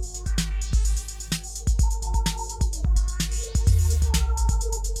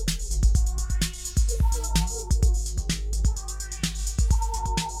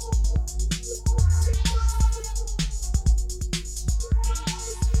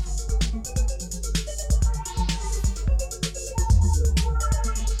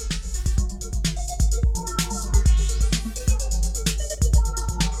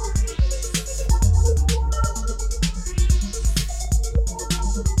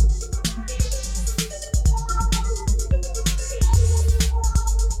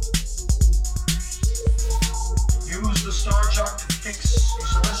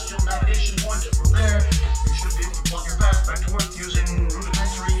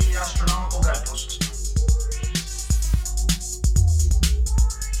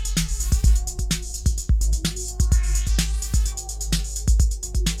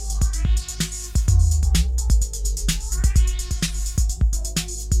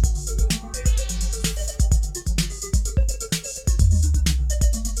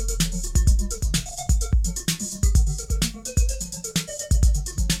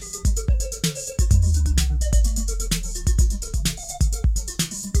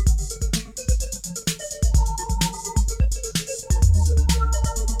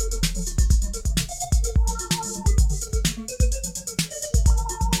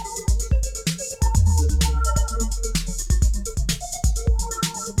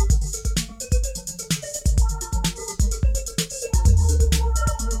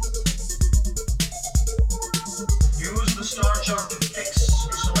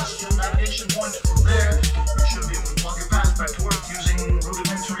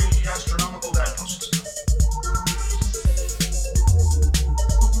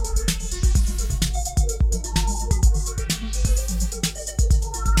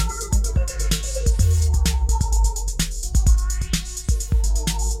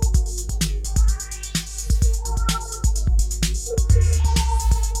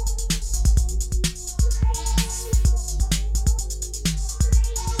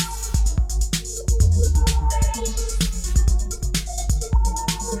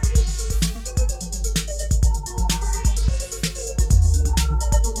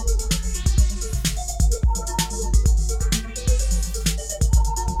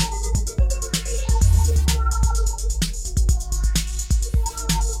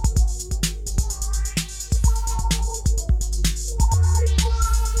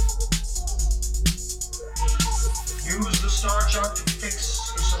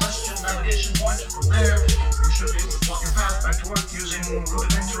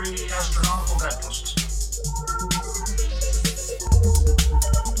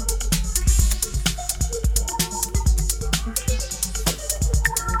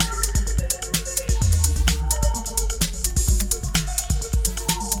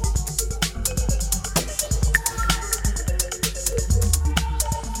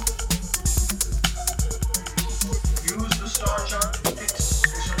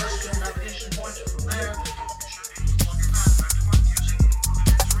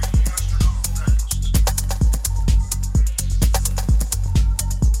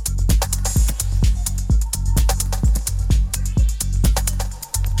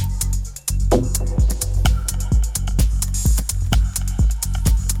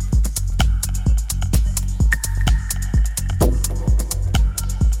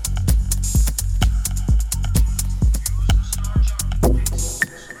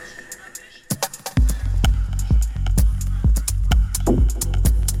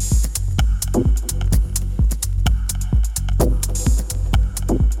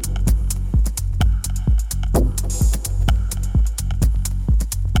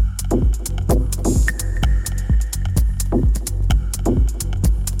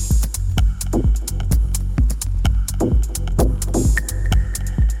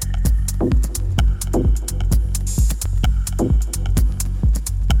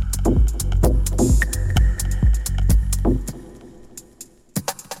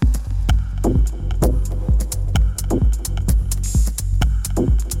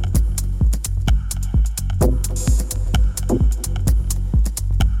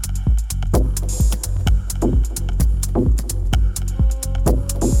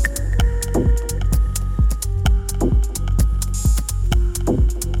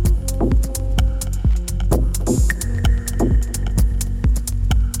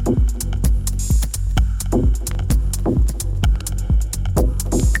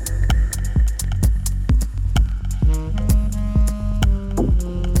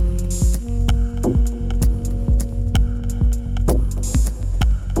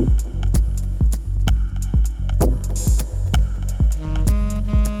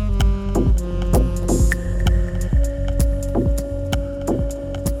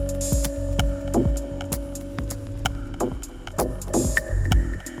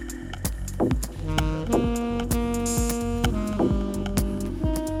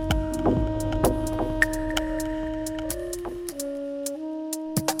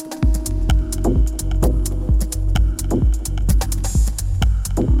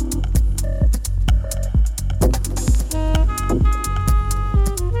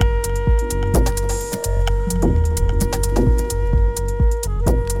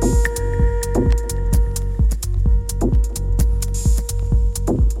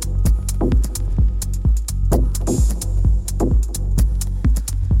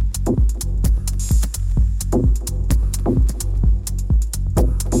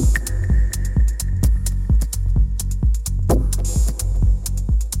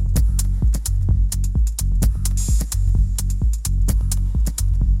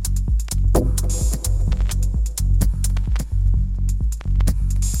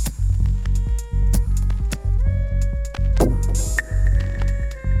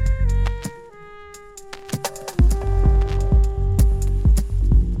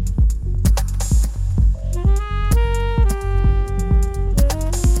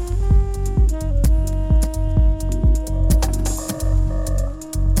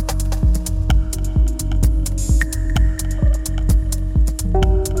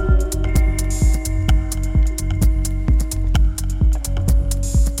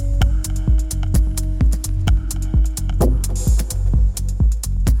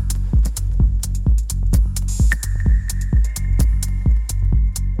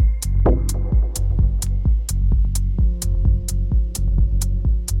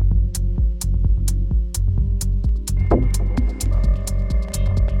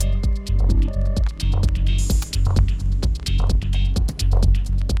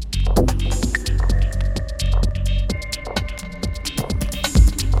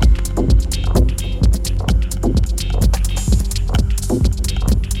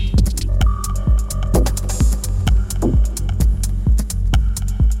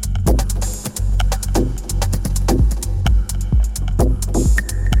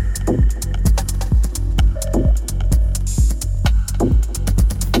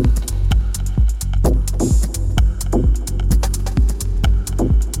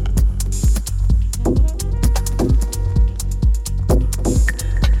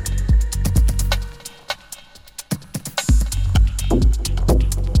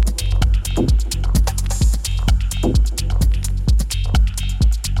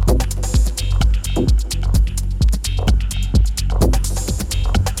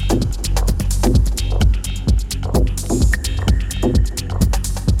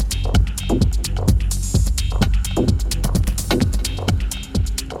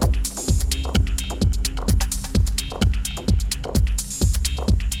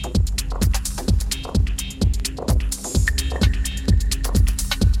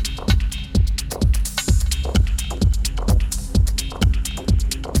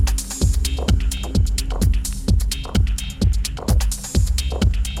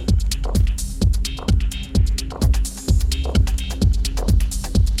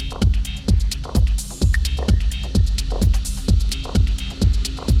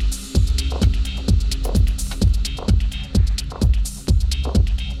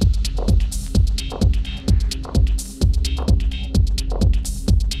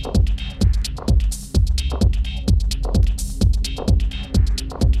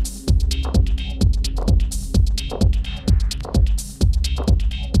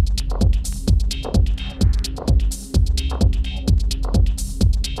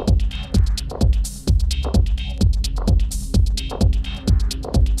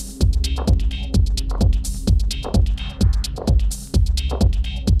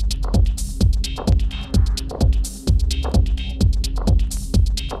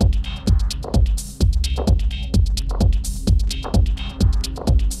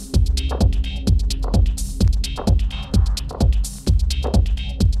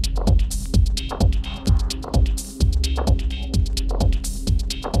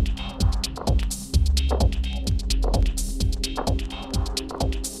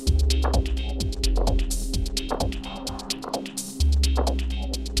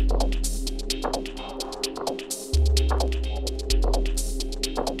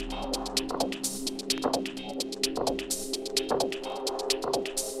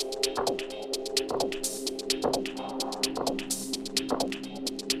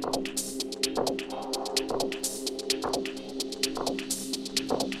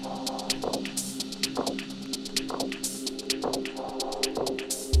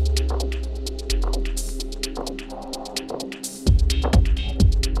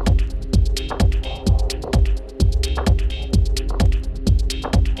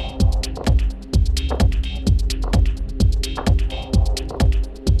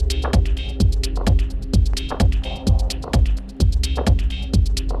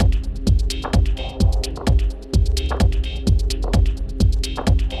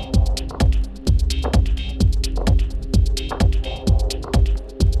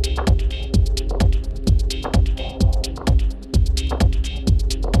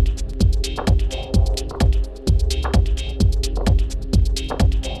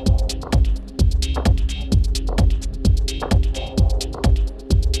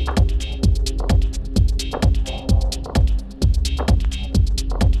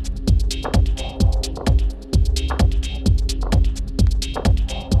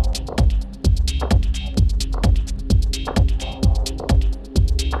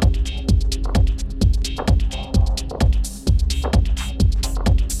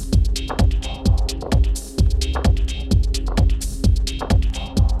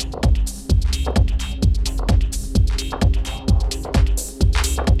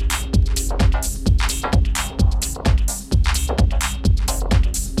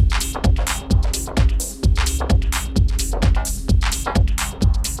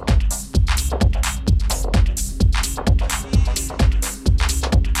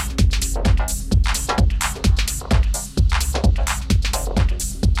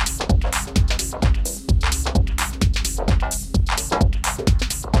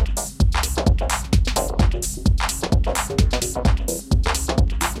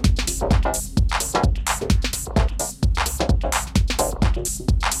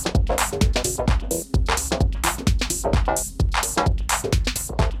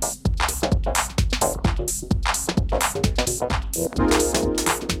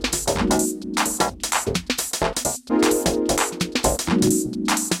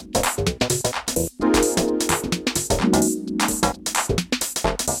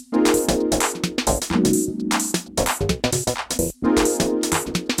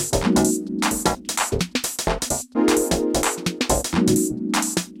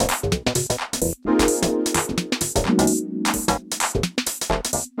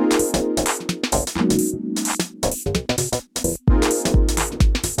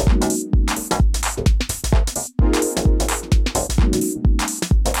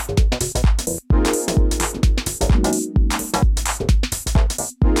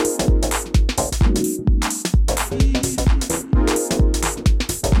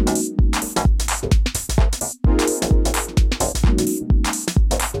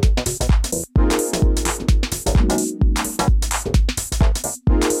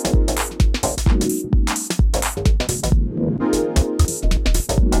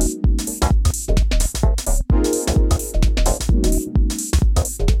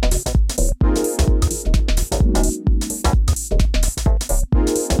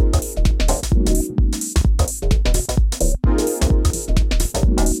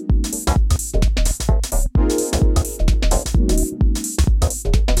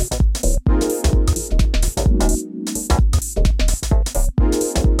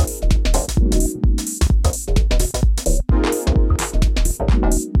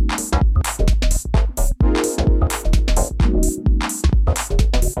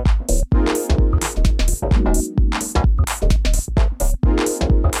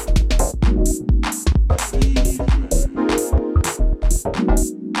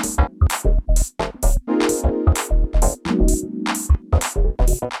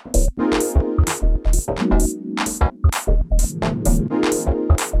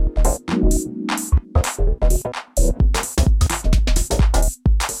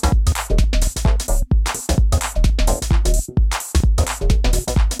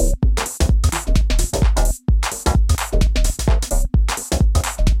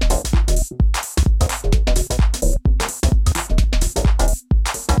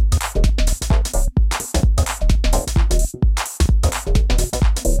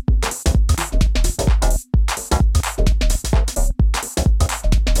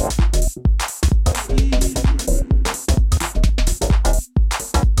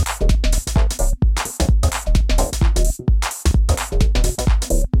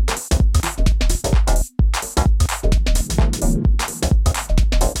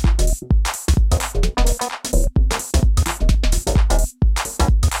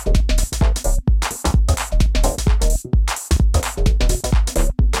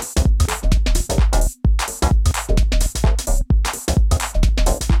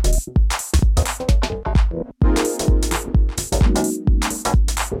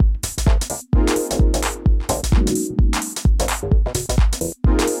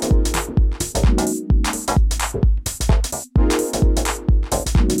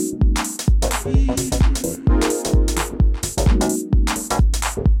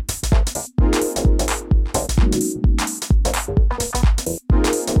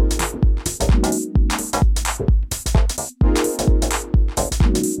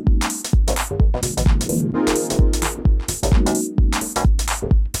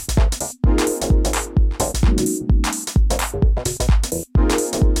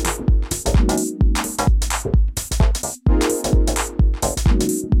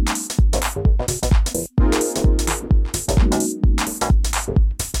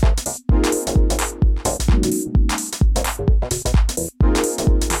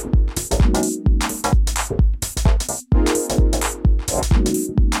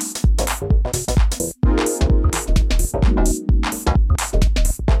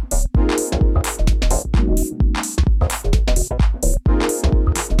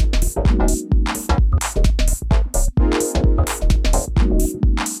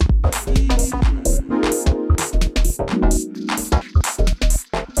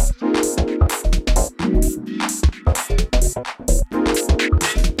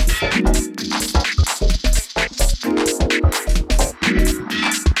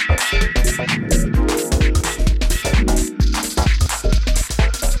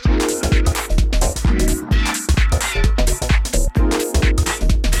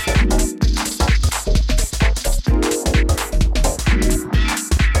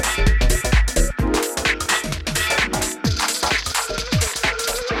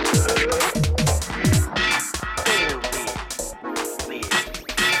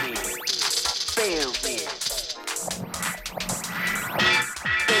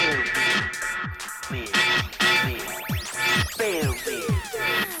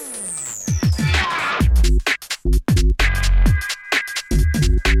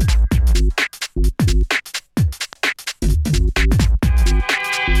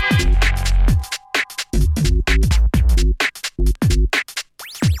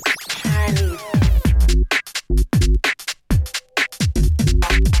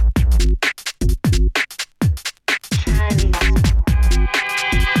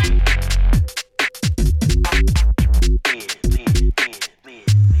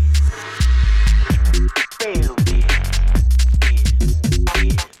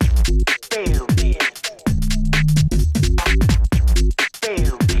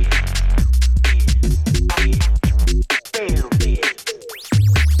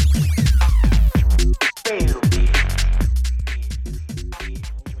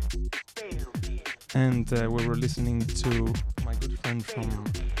 and we were listening to my good friend from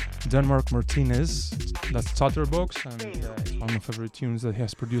Denmark, Martinez. That's Chatterbox, and it's one of my favorite tunes that he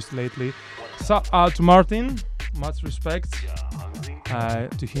has produced lately. Shout out to Martin, much respect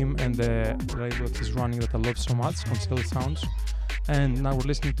to him and the label that he's running that I love so much, Concealed Sounds. And now we're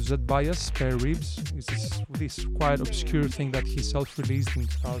listening to Z Bias, Spare Ribs. It's this quite obscure thing that he self-released in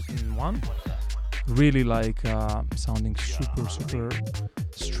 2001. Really like sounding super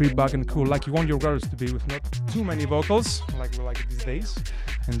street back and cool, like you want your girls to be, with not too many vocals, like we like it these days.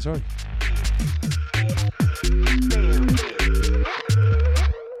 Enjoy.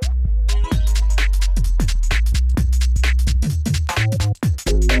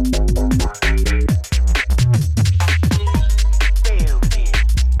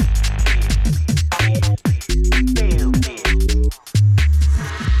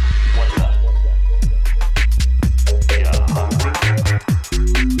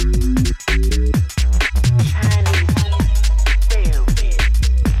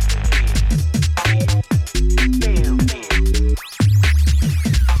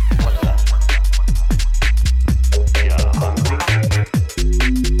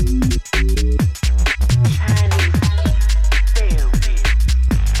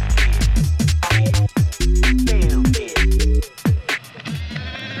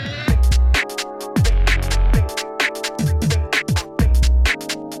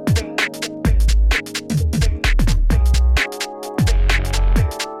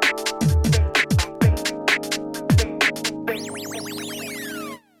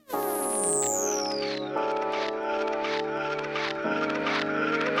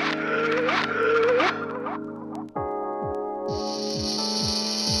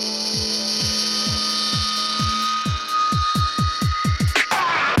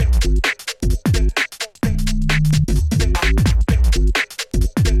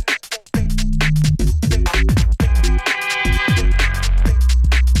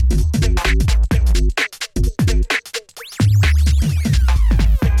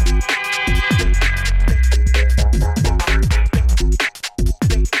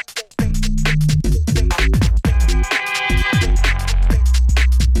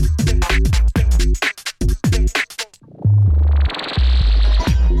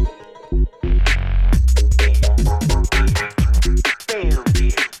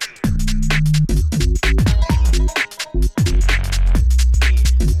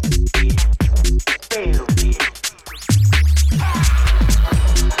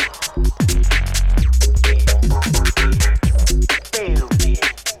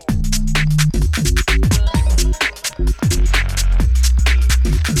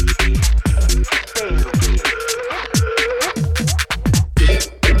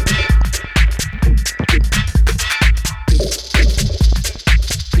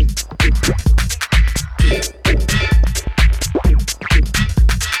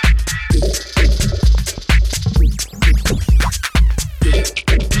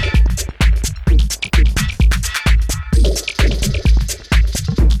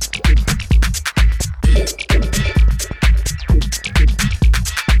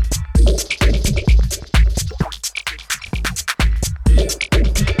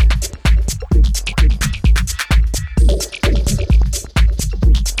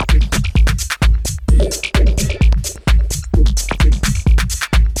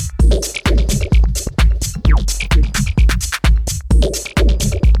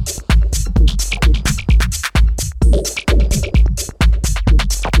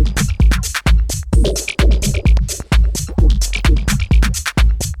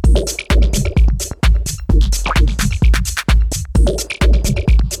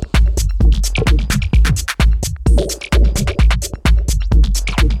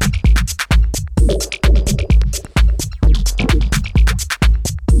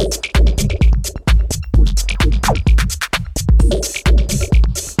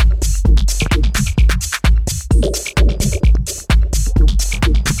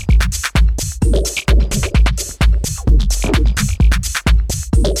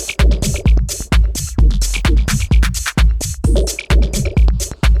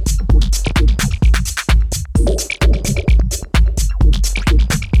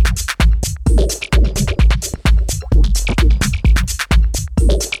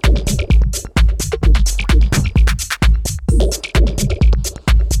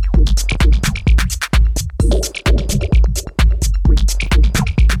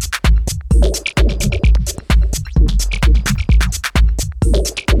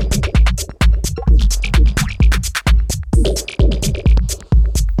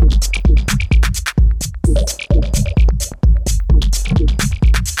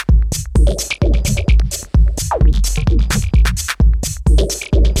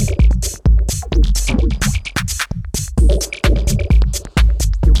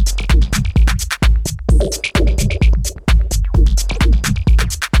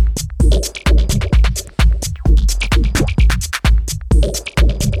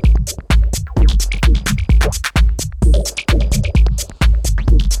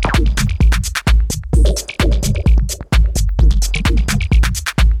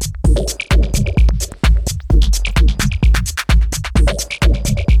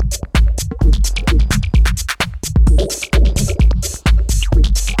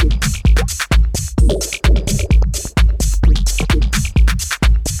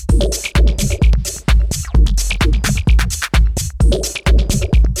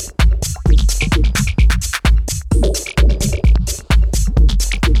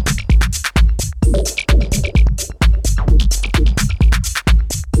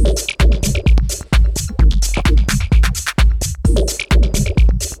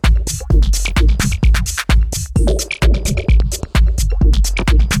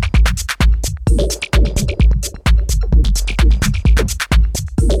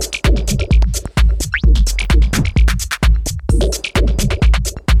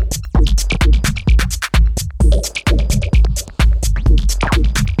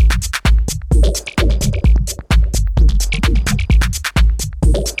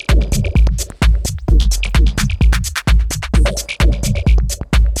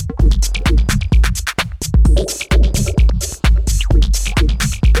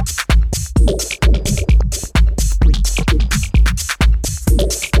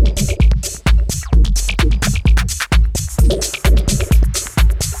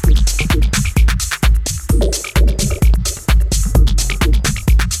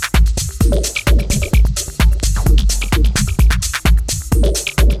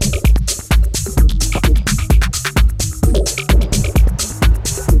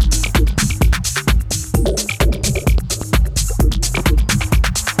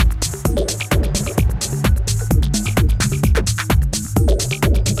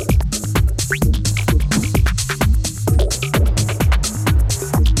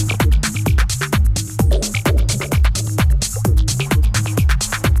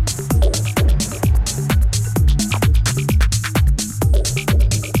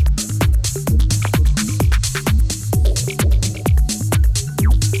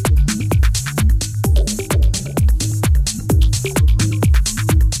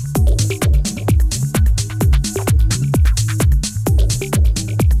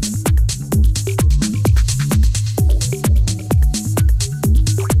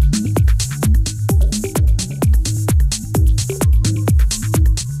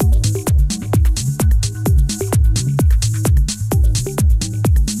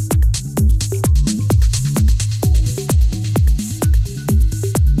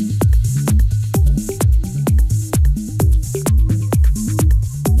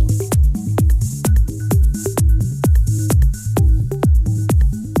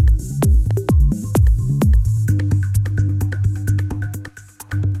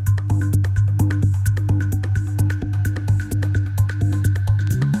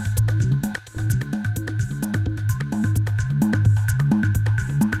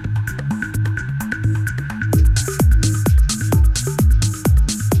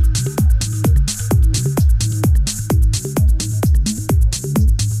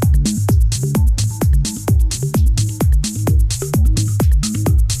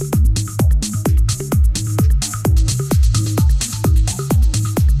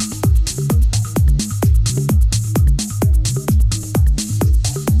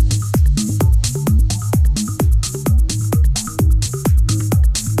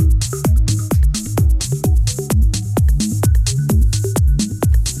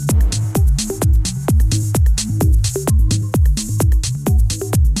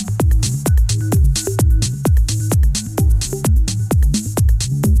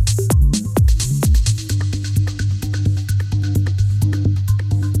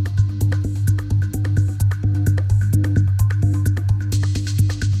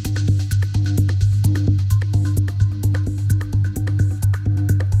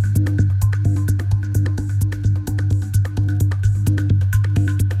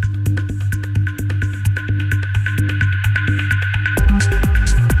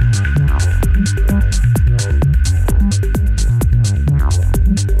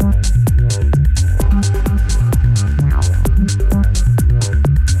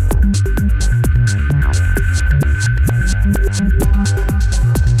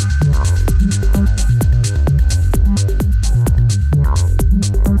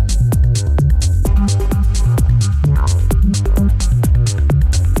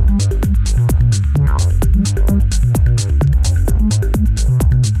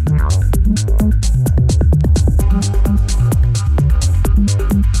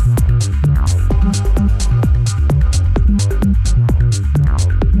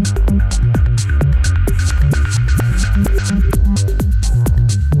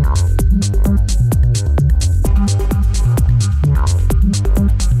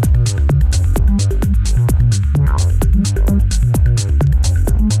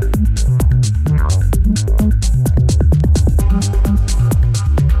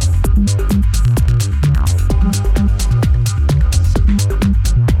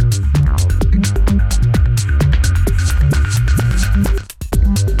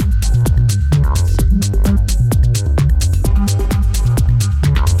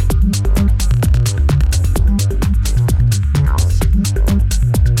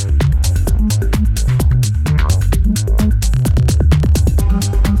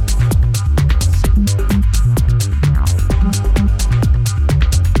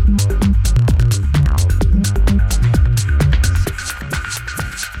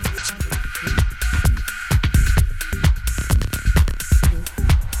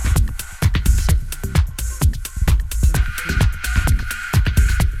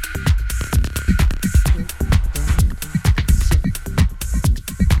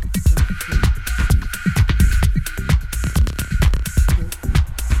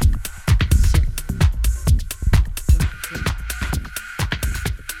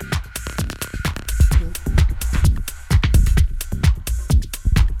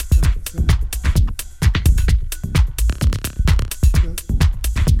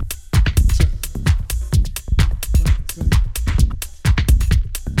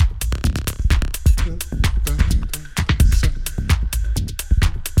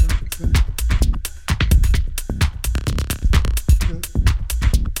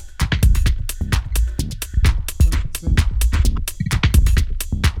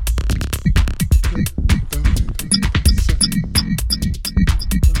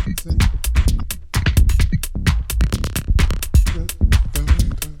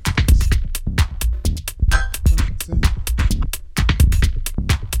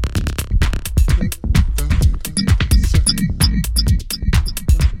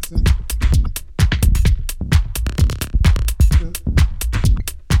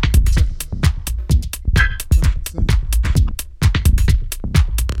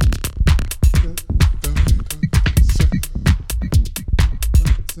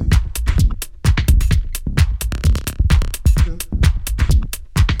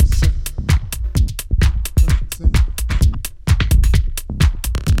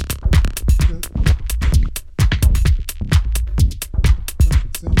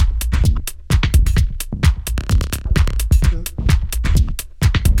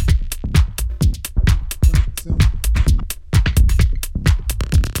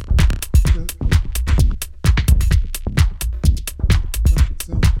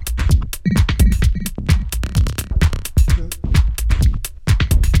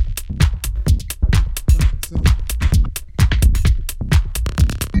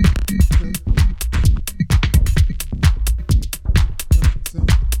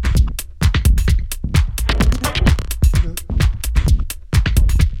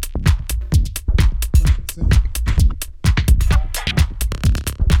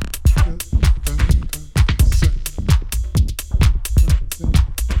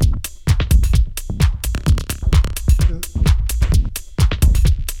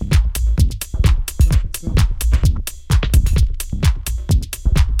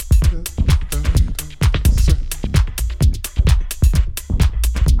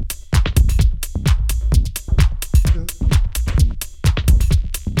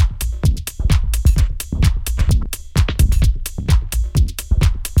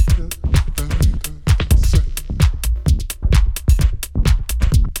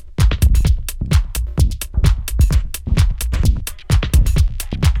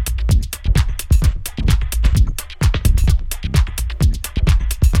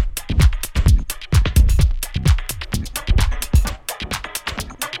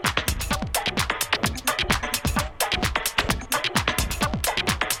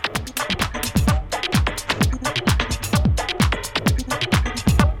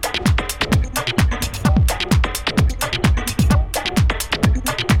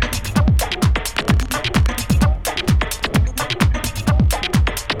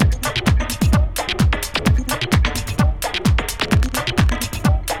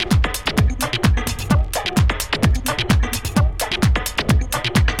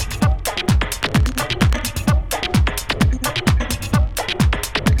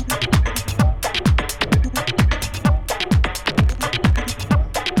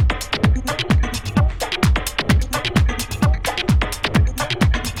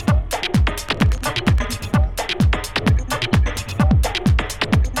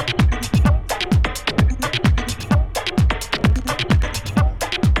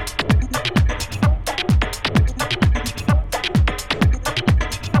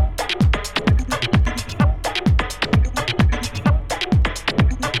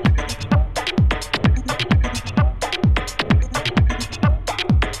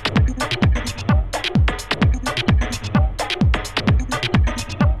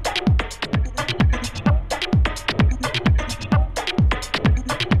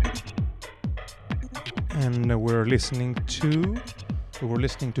 we were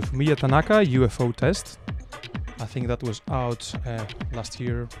listening to Fumiya Tanaka, UFO Test. I think that was out last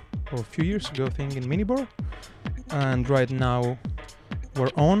year or a few years ago, I think, in Minibar. And right now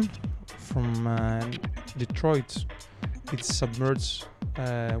we're on from Detroit. It's Submerged,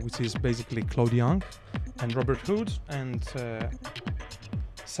 which is basically Claude Young and Robert Hood, and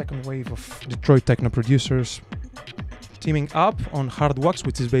second wave of Detroit techno producers teaming up on Hard Wax,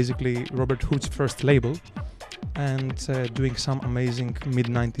 which is basically Robert Hood's first label, and doing some amazing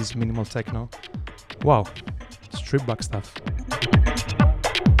mid-90s minimal techno. Wow, strip back stuff.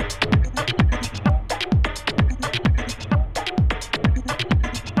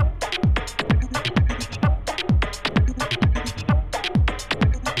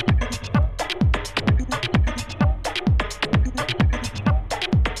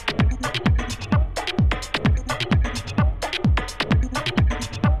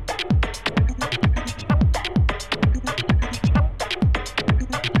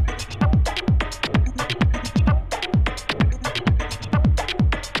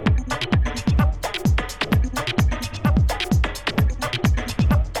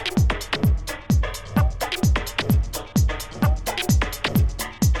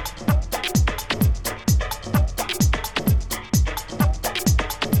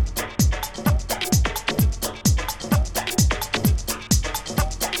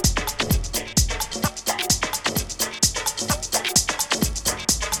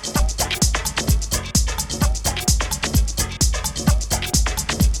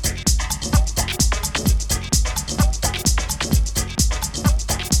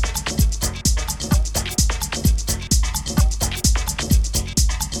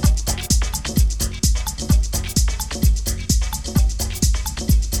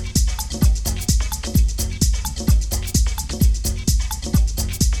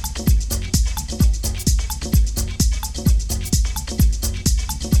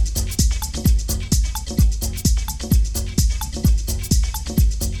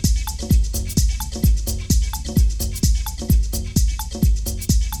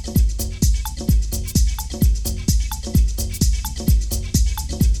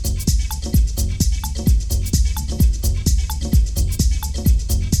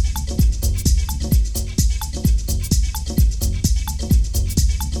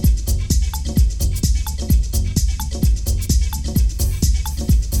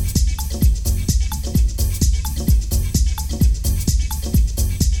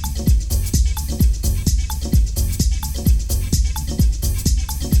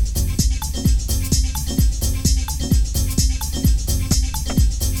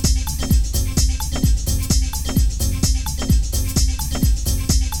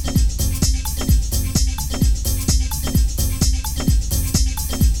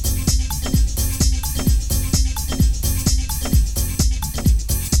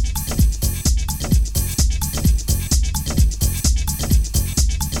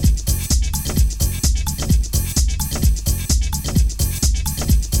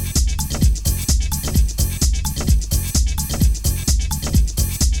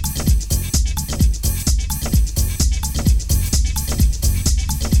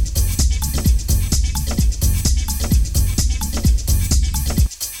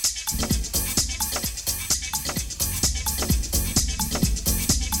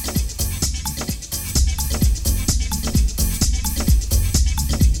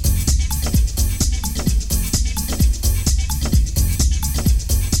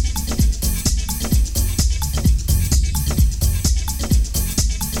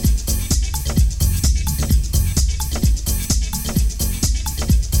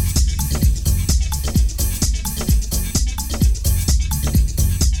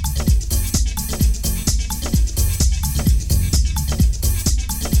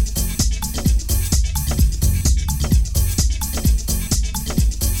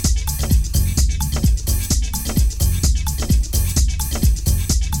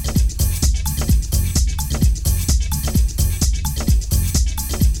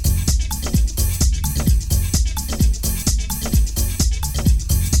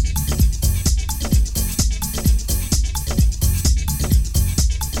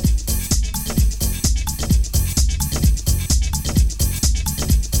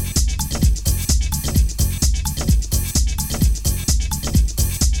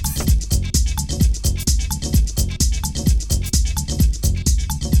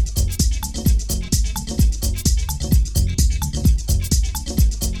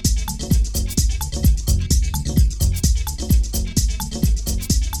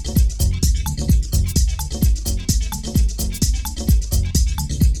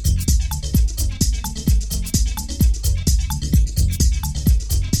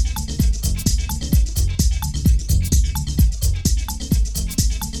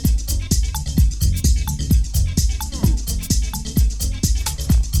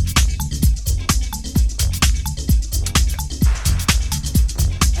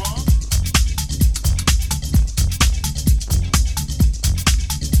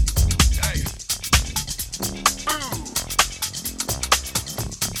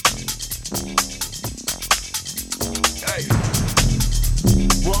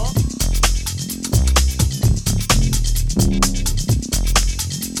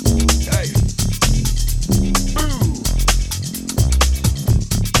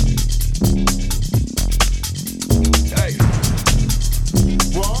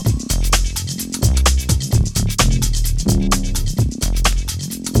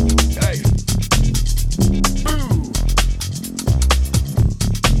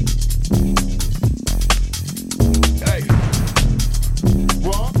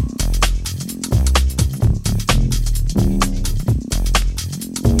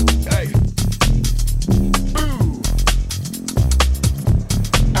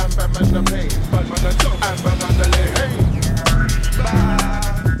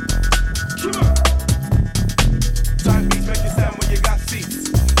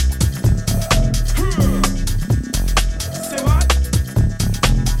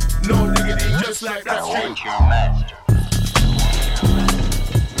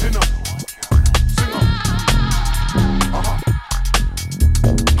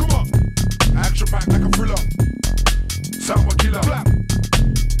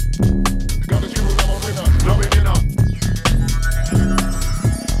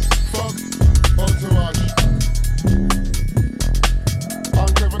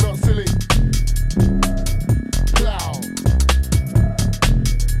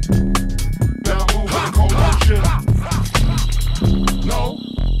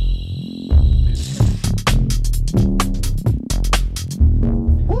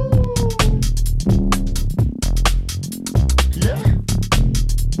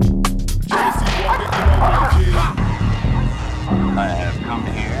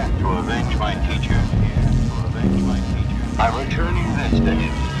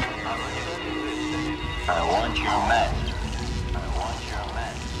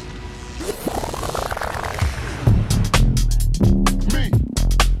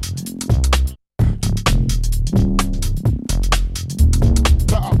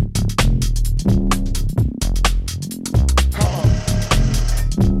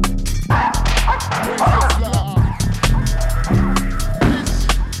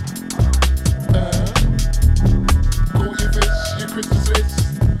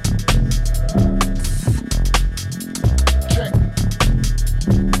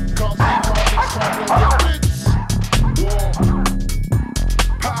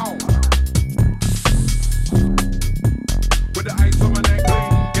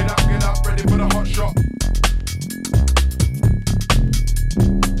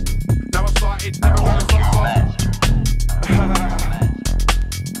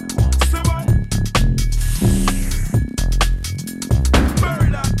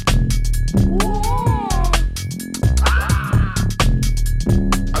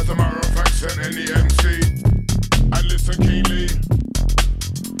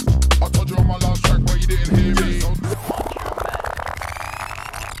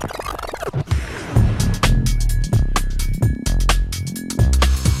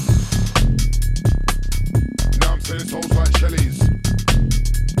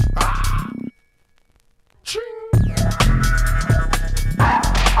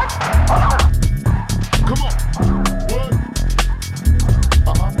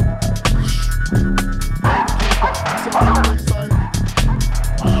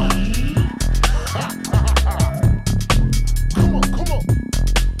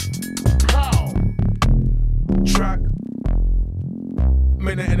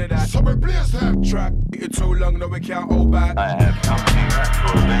 we count all back. I have come here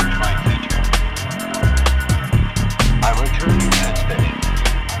to avenge my teacher. I'm returning to that station.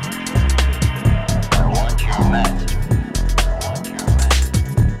 I want your master.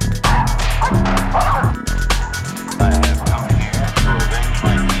 I have come here to avenge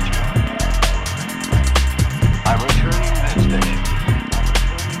my teacher. I'm returning to that station.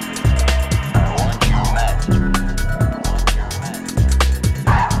 I want your master.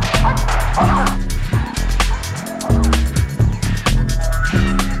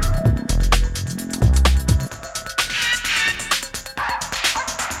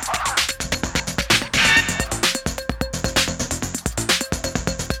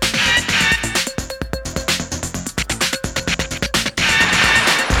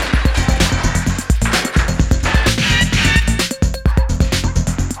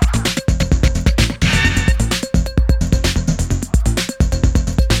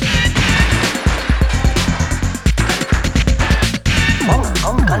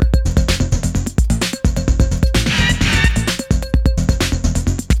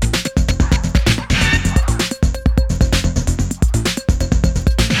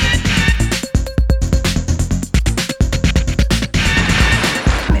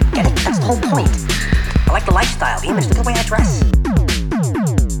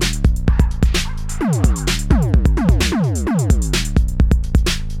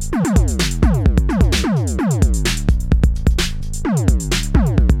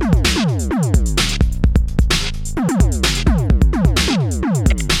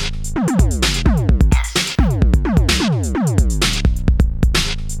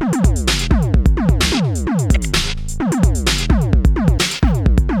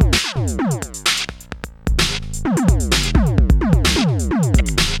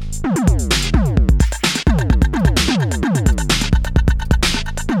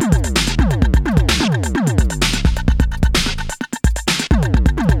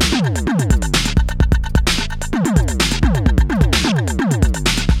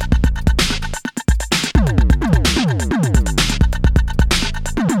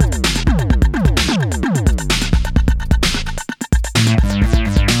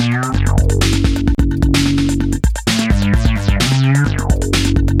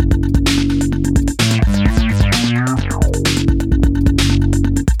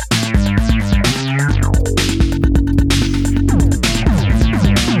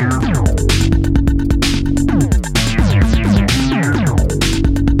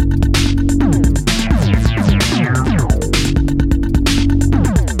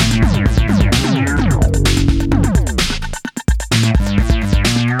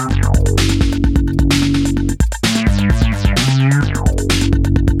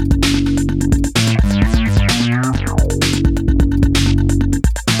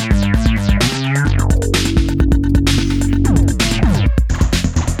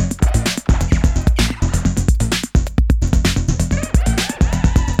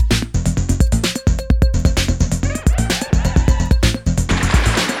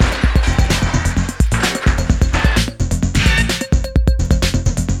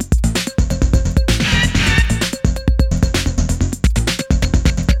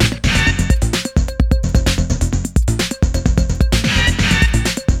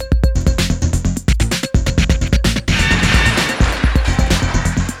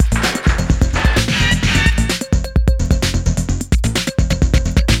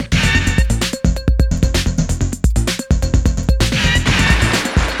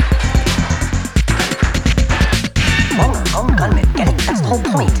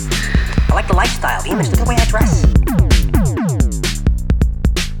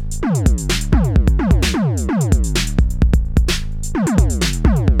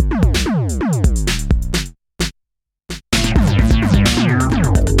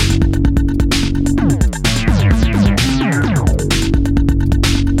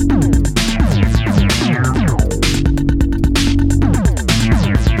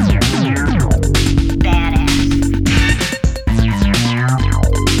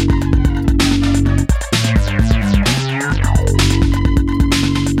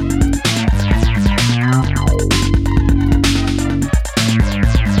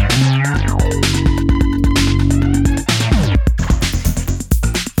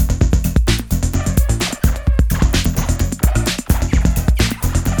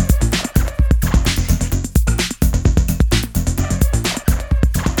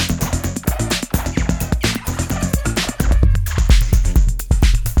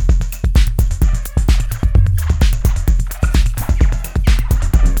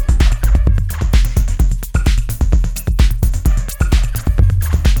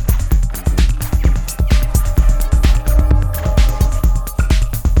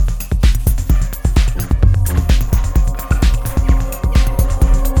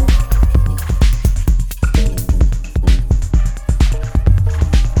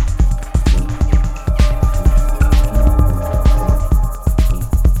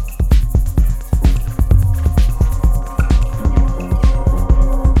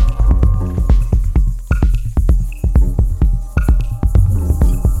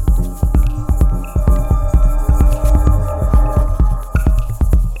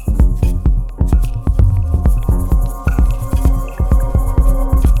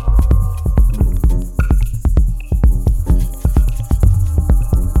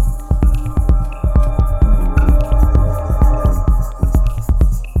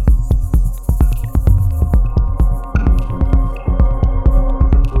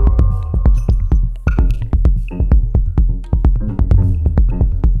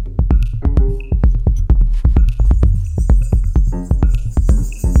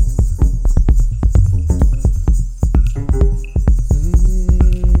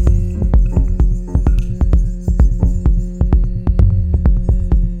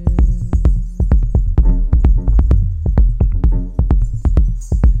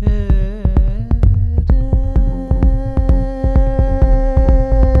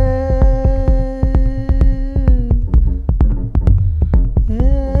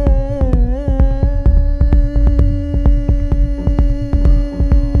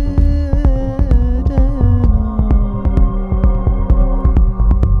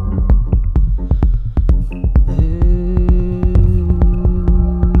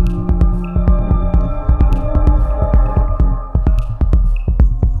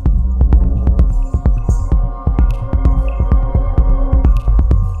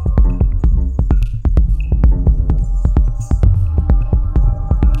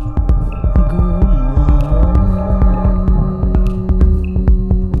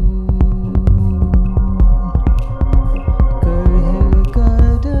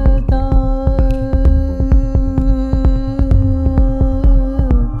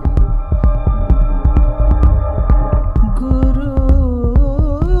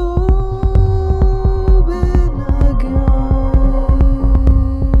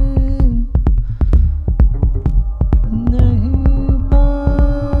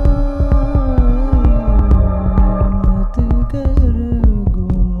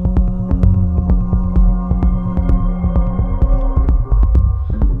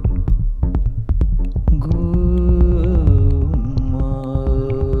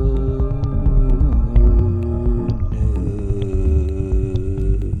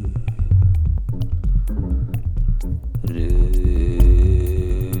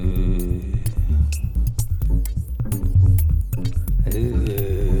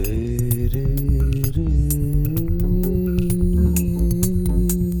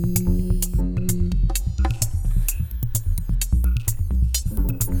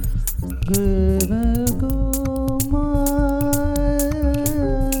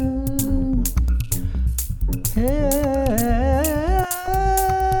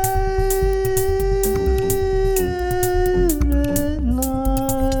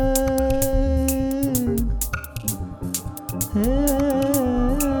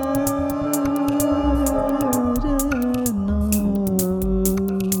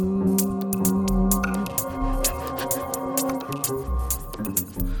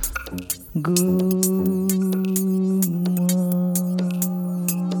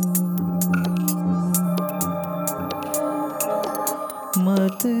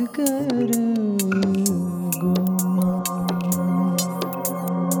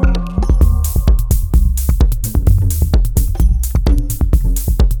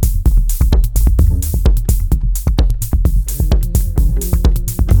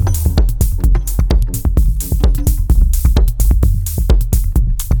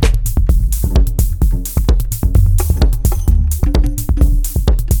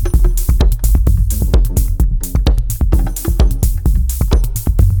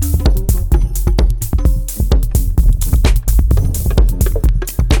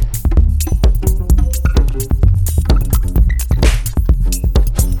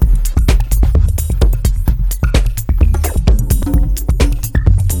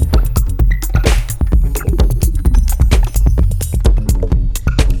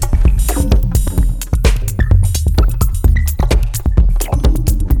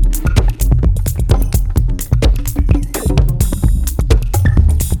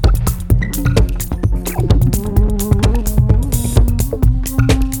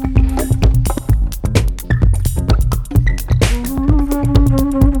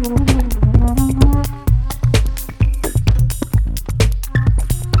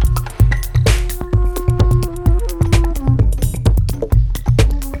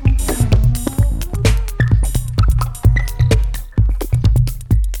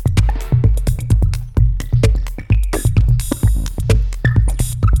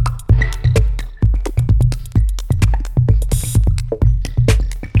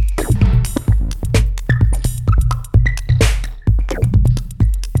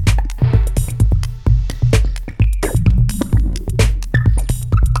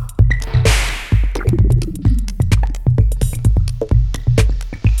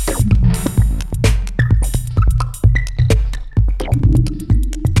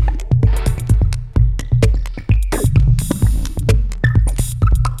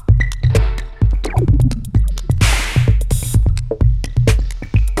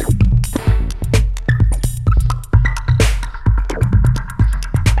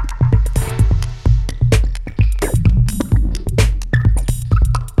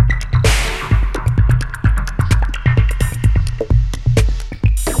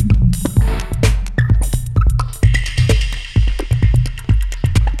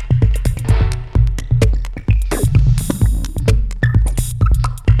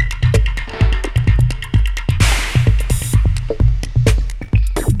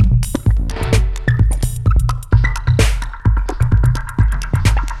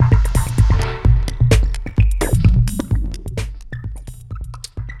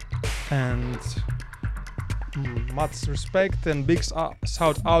 And much respect and big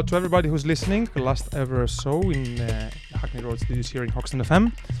shout out to everybody who's listening. The last ever show in Hackney Road Studios here in Hoxton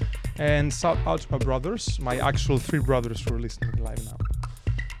FM. And shout out to my brothers, my actual 3 brothers who are listening live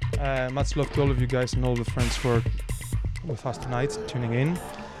now. Much love to all of you guys and all the friends who are with us tonight, tuning in.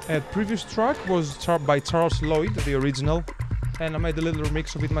 Previous track was by Charles Lloyd, the original, and I made a little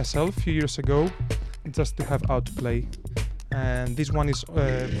remix of it myself a few years ago, just to have out to play. And this one is from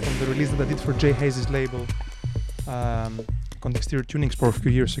the release that I did for Jay Hayes' label, Contexterior Tuning Sport a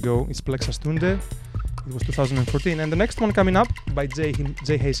few years ago. It's Plexus Tunde. It was 2014. And the next one coming up by Jay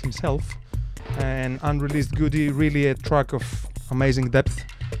Hayes himself, an unreleased goodie, really a track of amazing depth.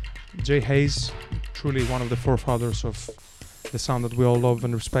 Jay Hayes, truly one of the forefathers of the sound that we all love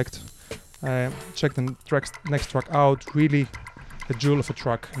and respect. Check the next track out. Really a jewel of a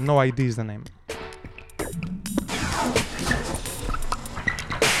track. No ID is the name.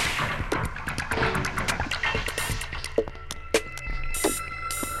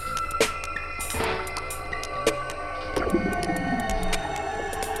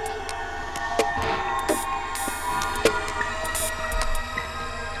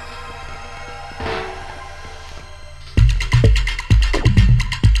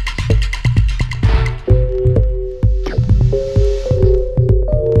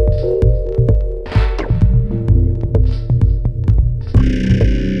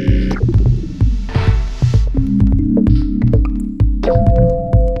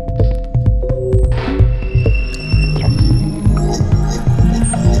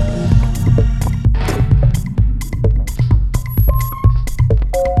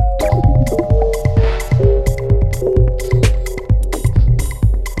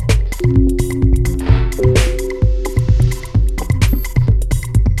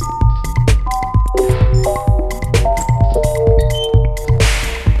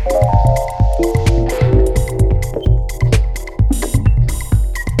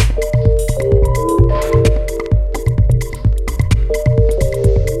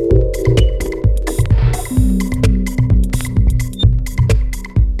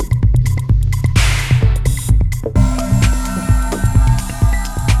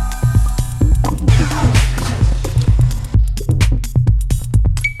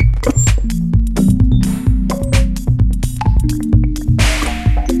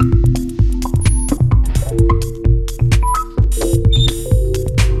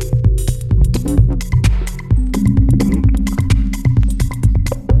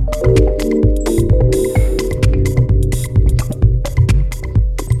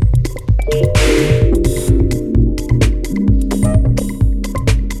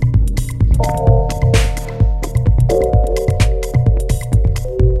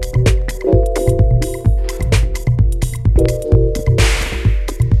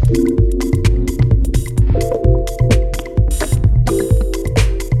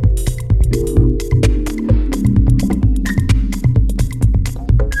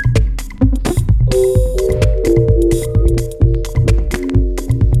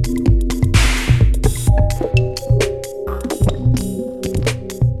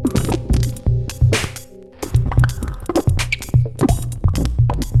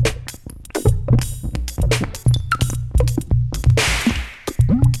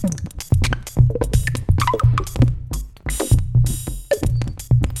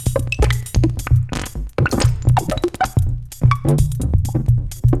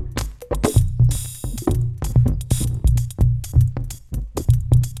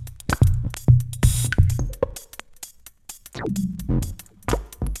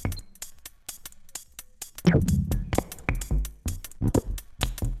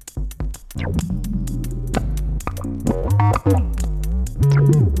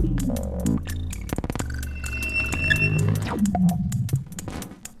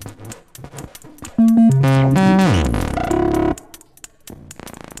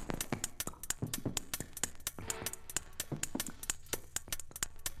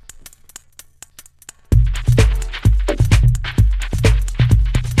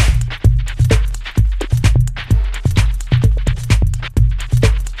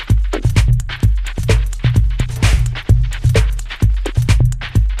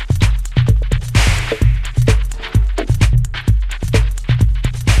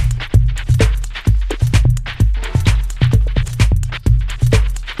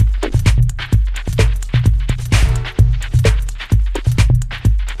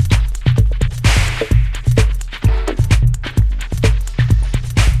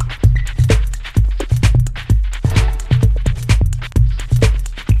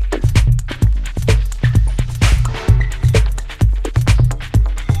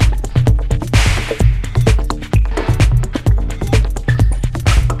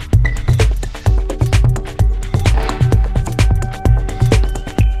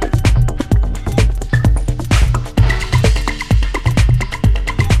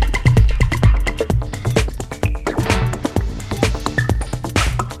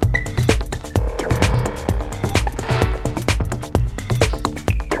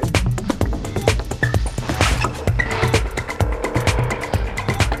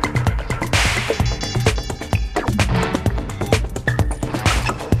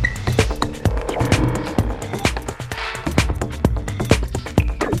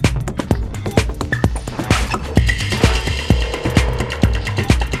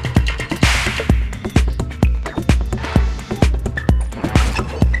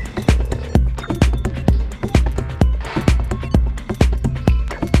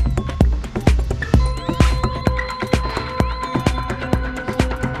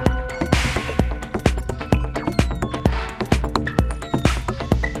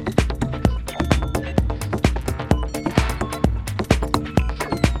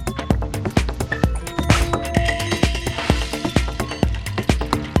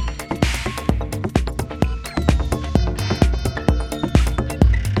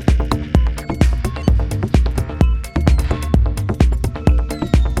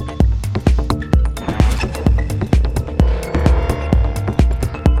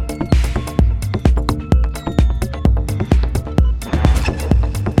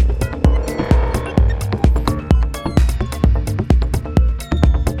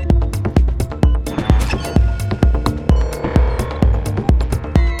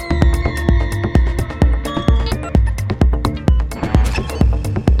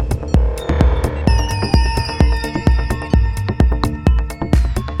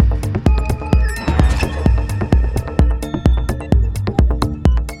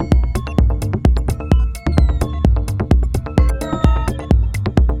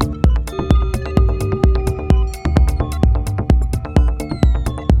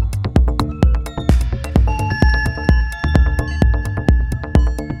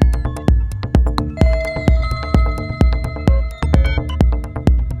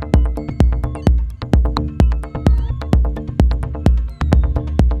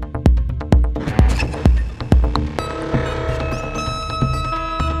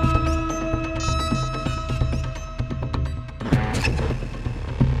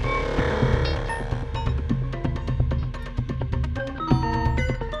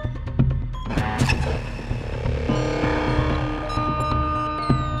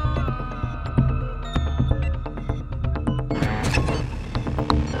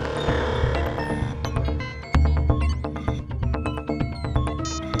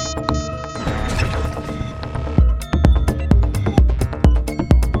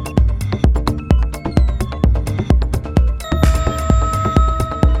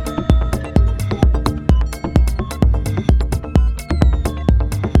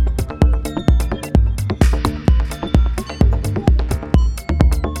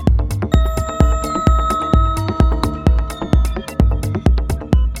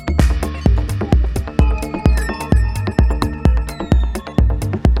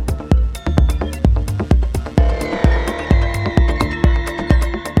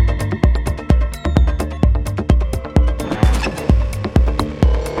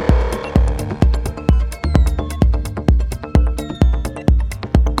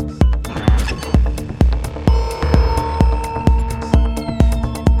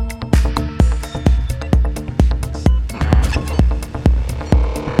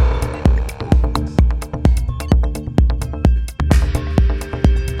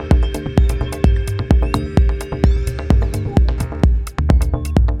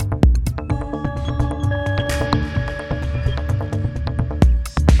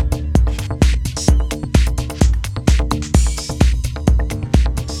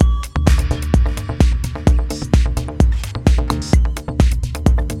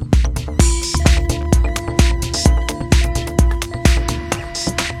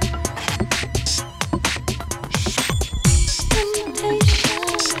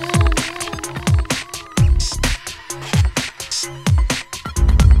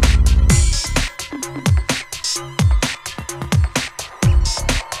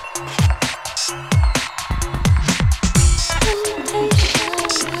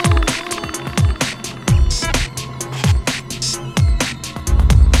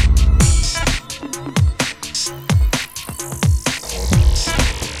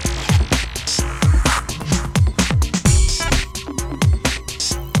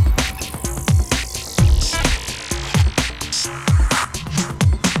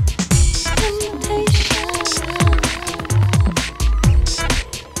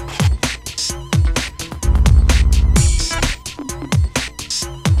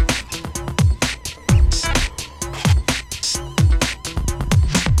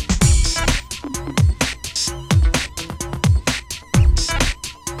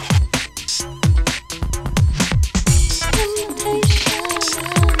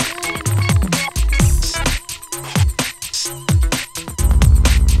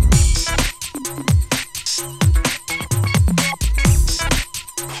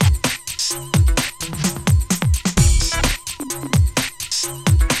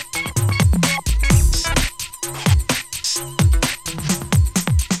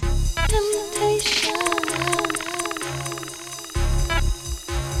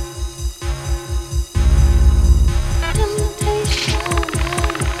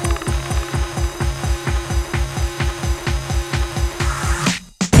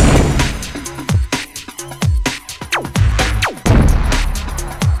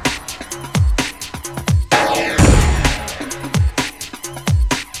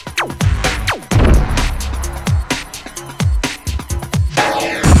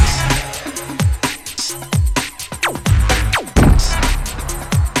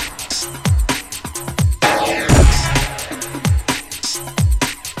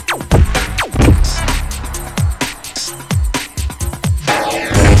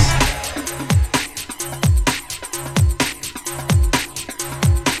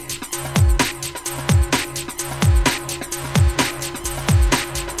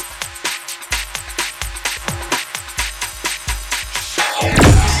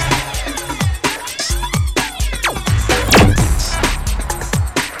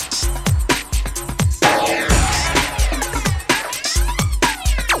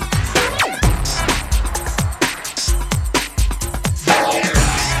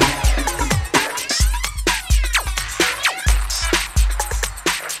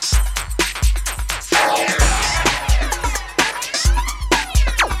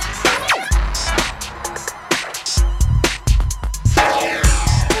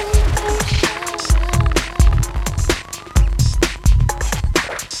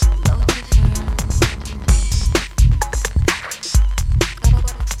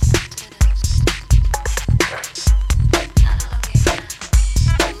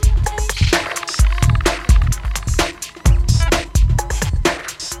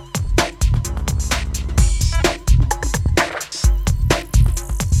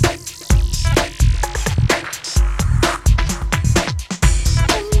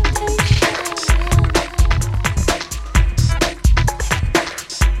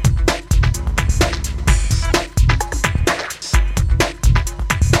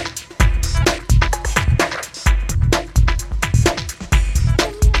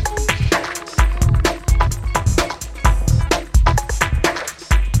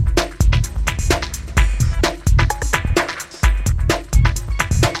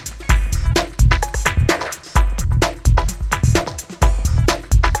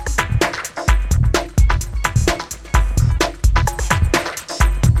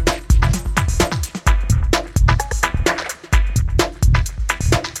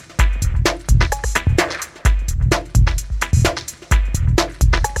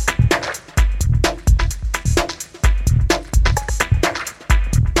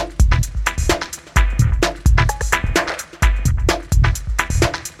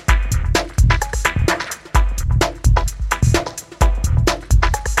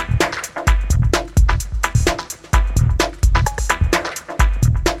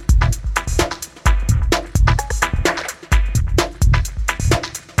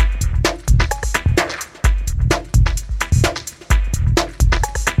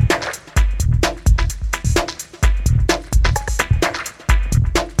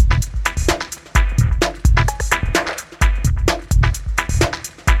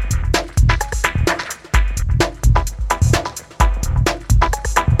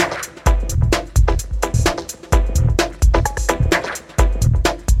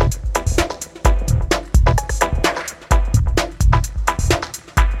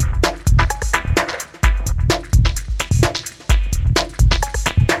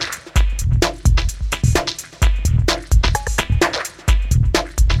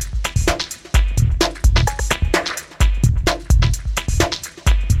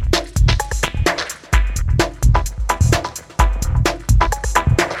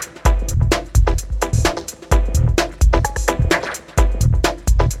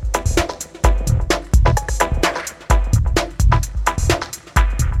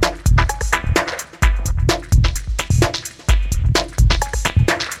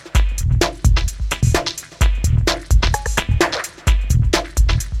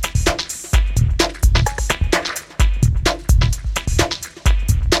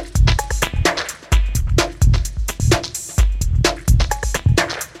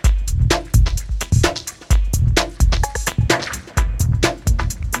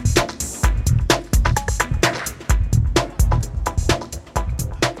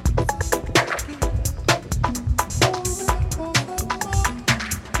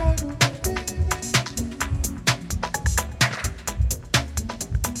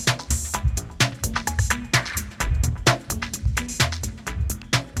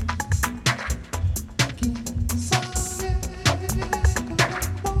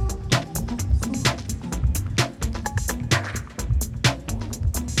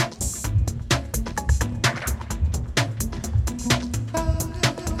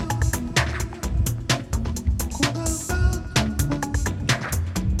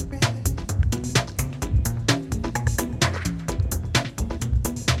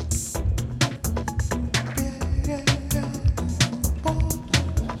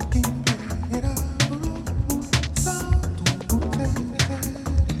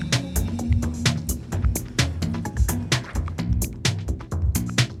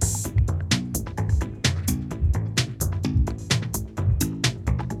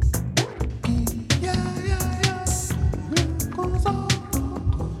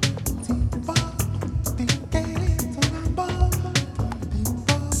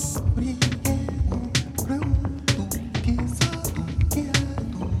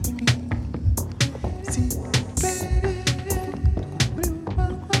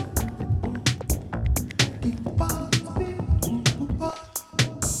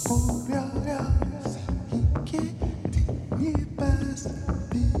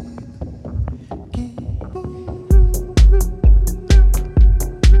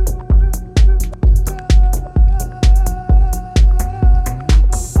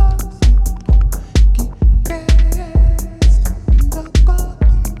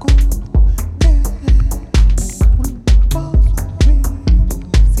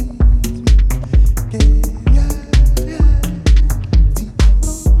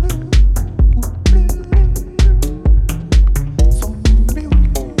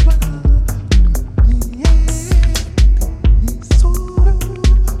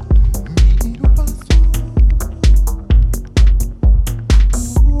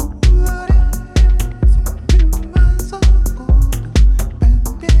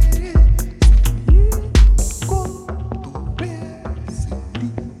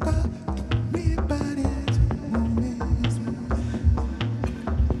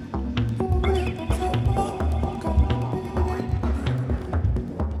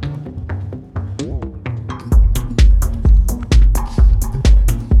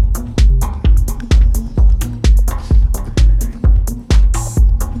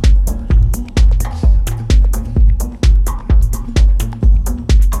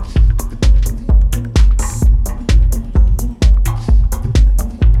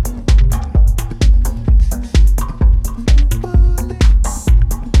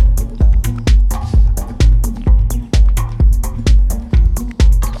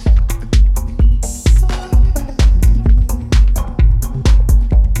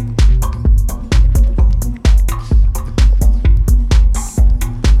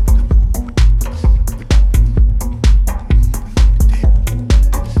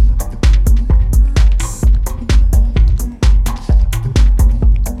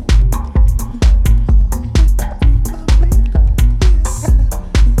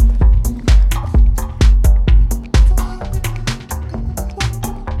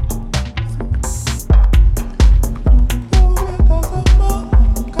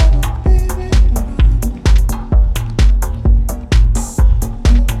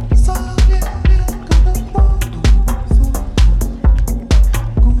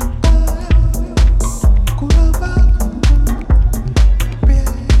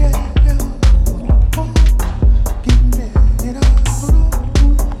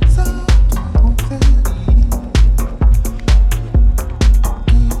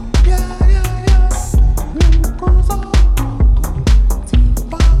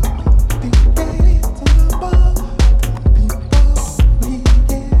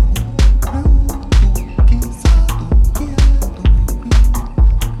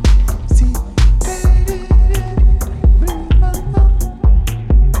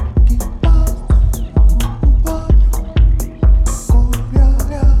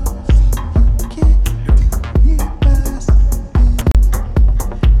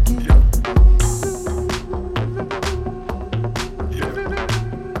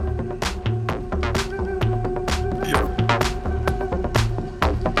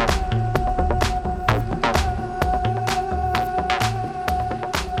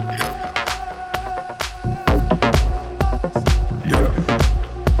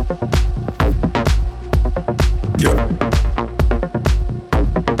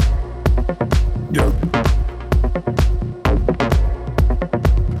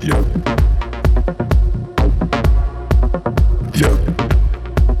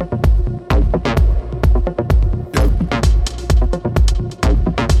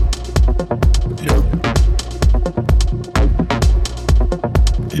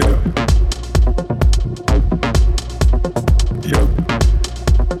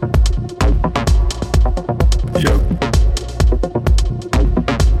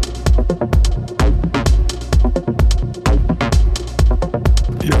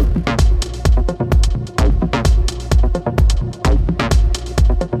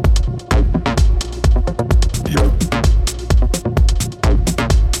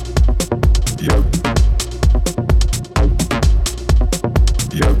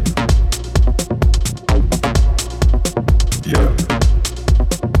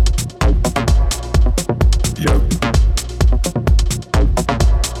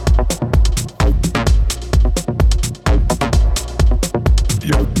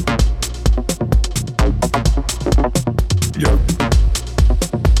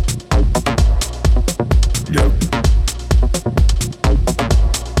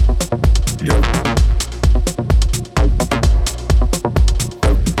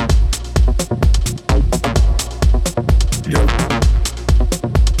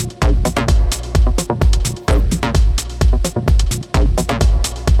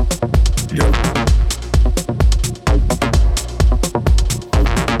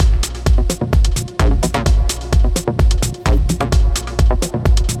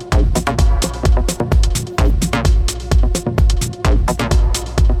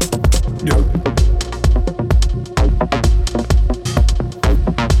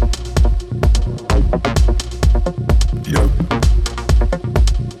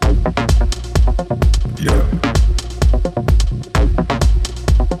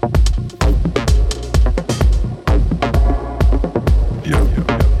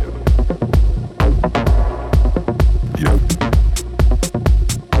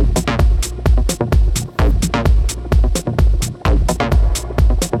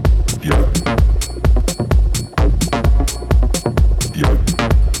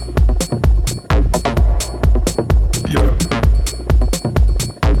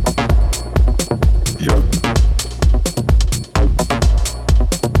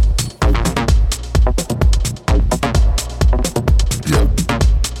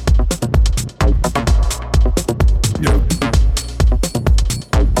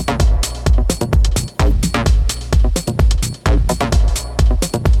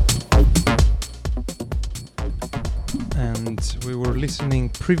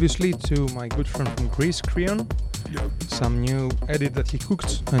 previously to my good friend from Greece, Creon. Some new edit that he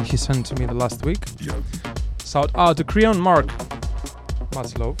cooked and he sent to me the last week. Shout out to Creon, Mark.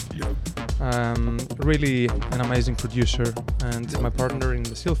 Much love. Really an amazing producer and my partner in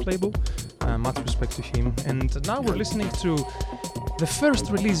the Sylph label. Much respect to him. And now we're listening to the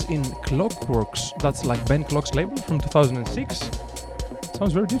first release in Clockworks. That's like Ben Clock's label from 2006.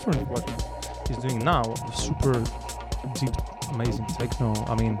 Sounds very different what he's doing now. Super deep, amazing techno.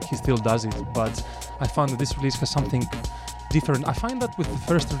 I mean, he still does it, but I found that this release has something different. I find that with the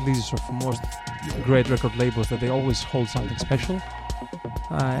first releases of most great record labels that they always hold something special.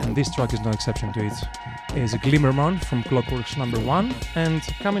 And this track is no exception to it. It's a Glimmerman from Clockworks #1, and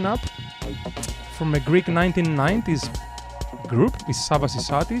coming up from a Greek 1990s group is Savas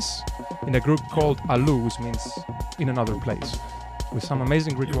Isatis in a group called Alou, which means in another place, with some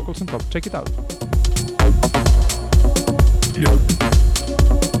amazing Greek vocals on top. Check it out.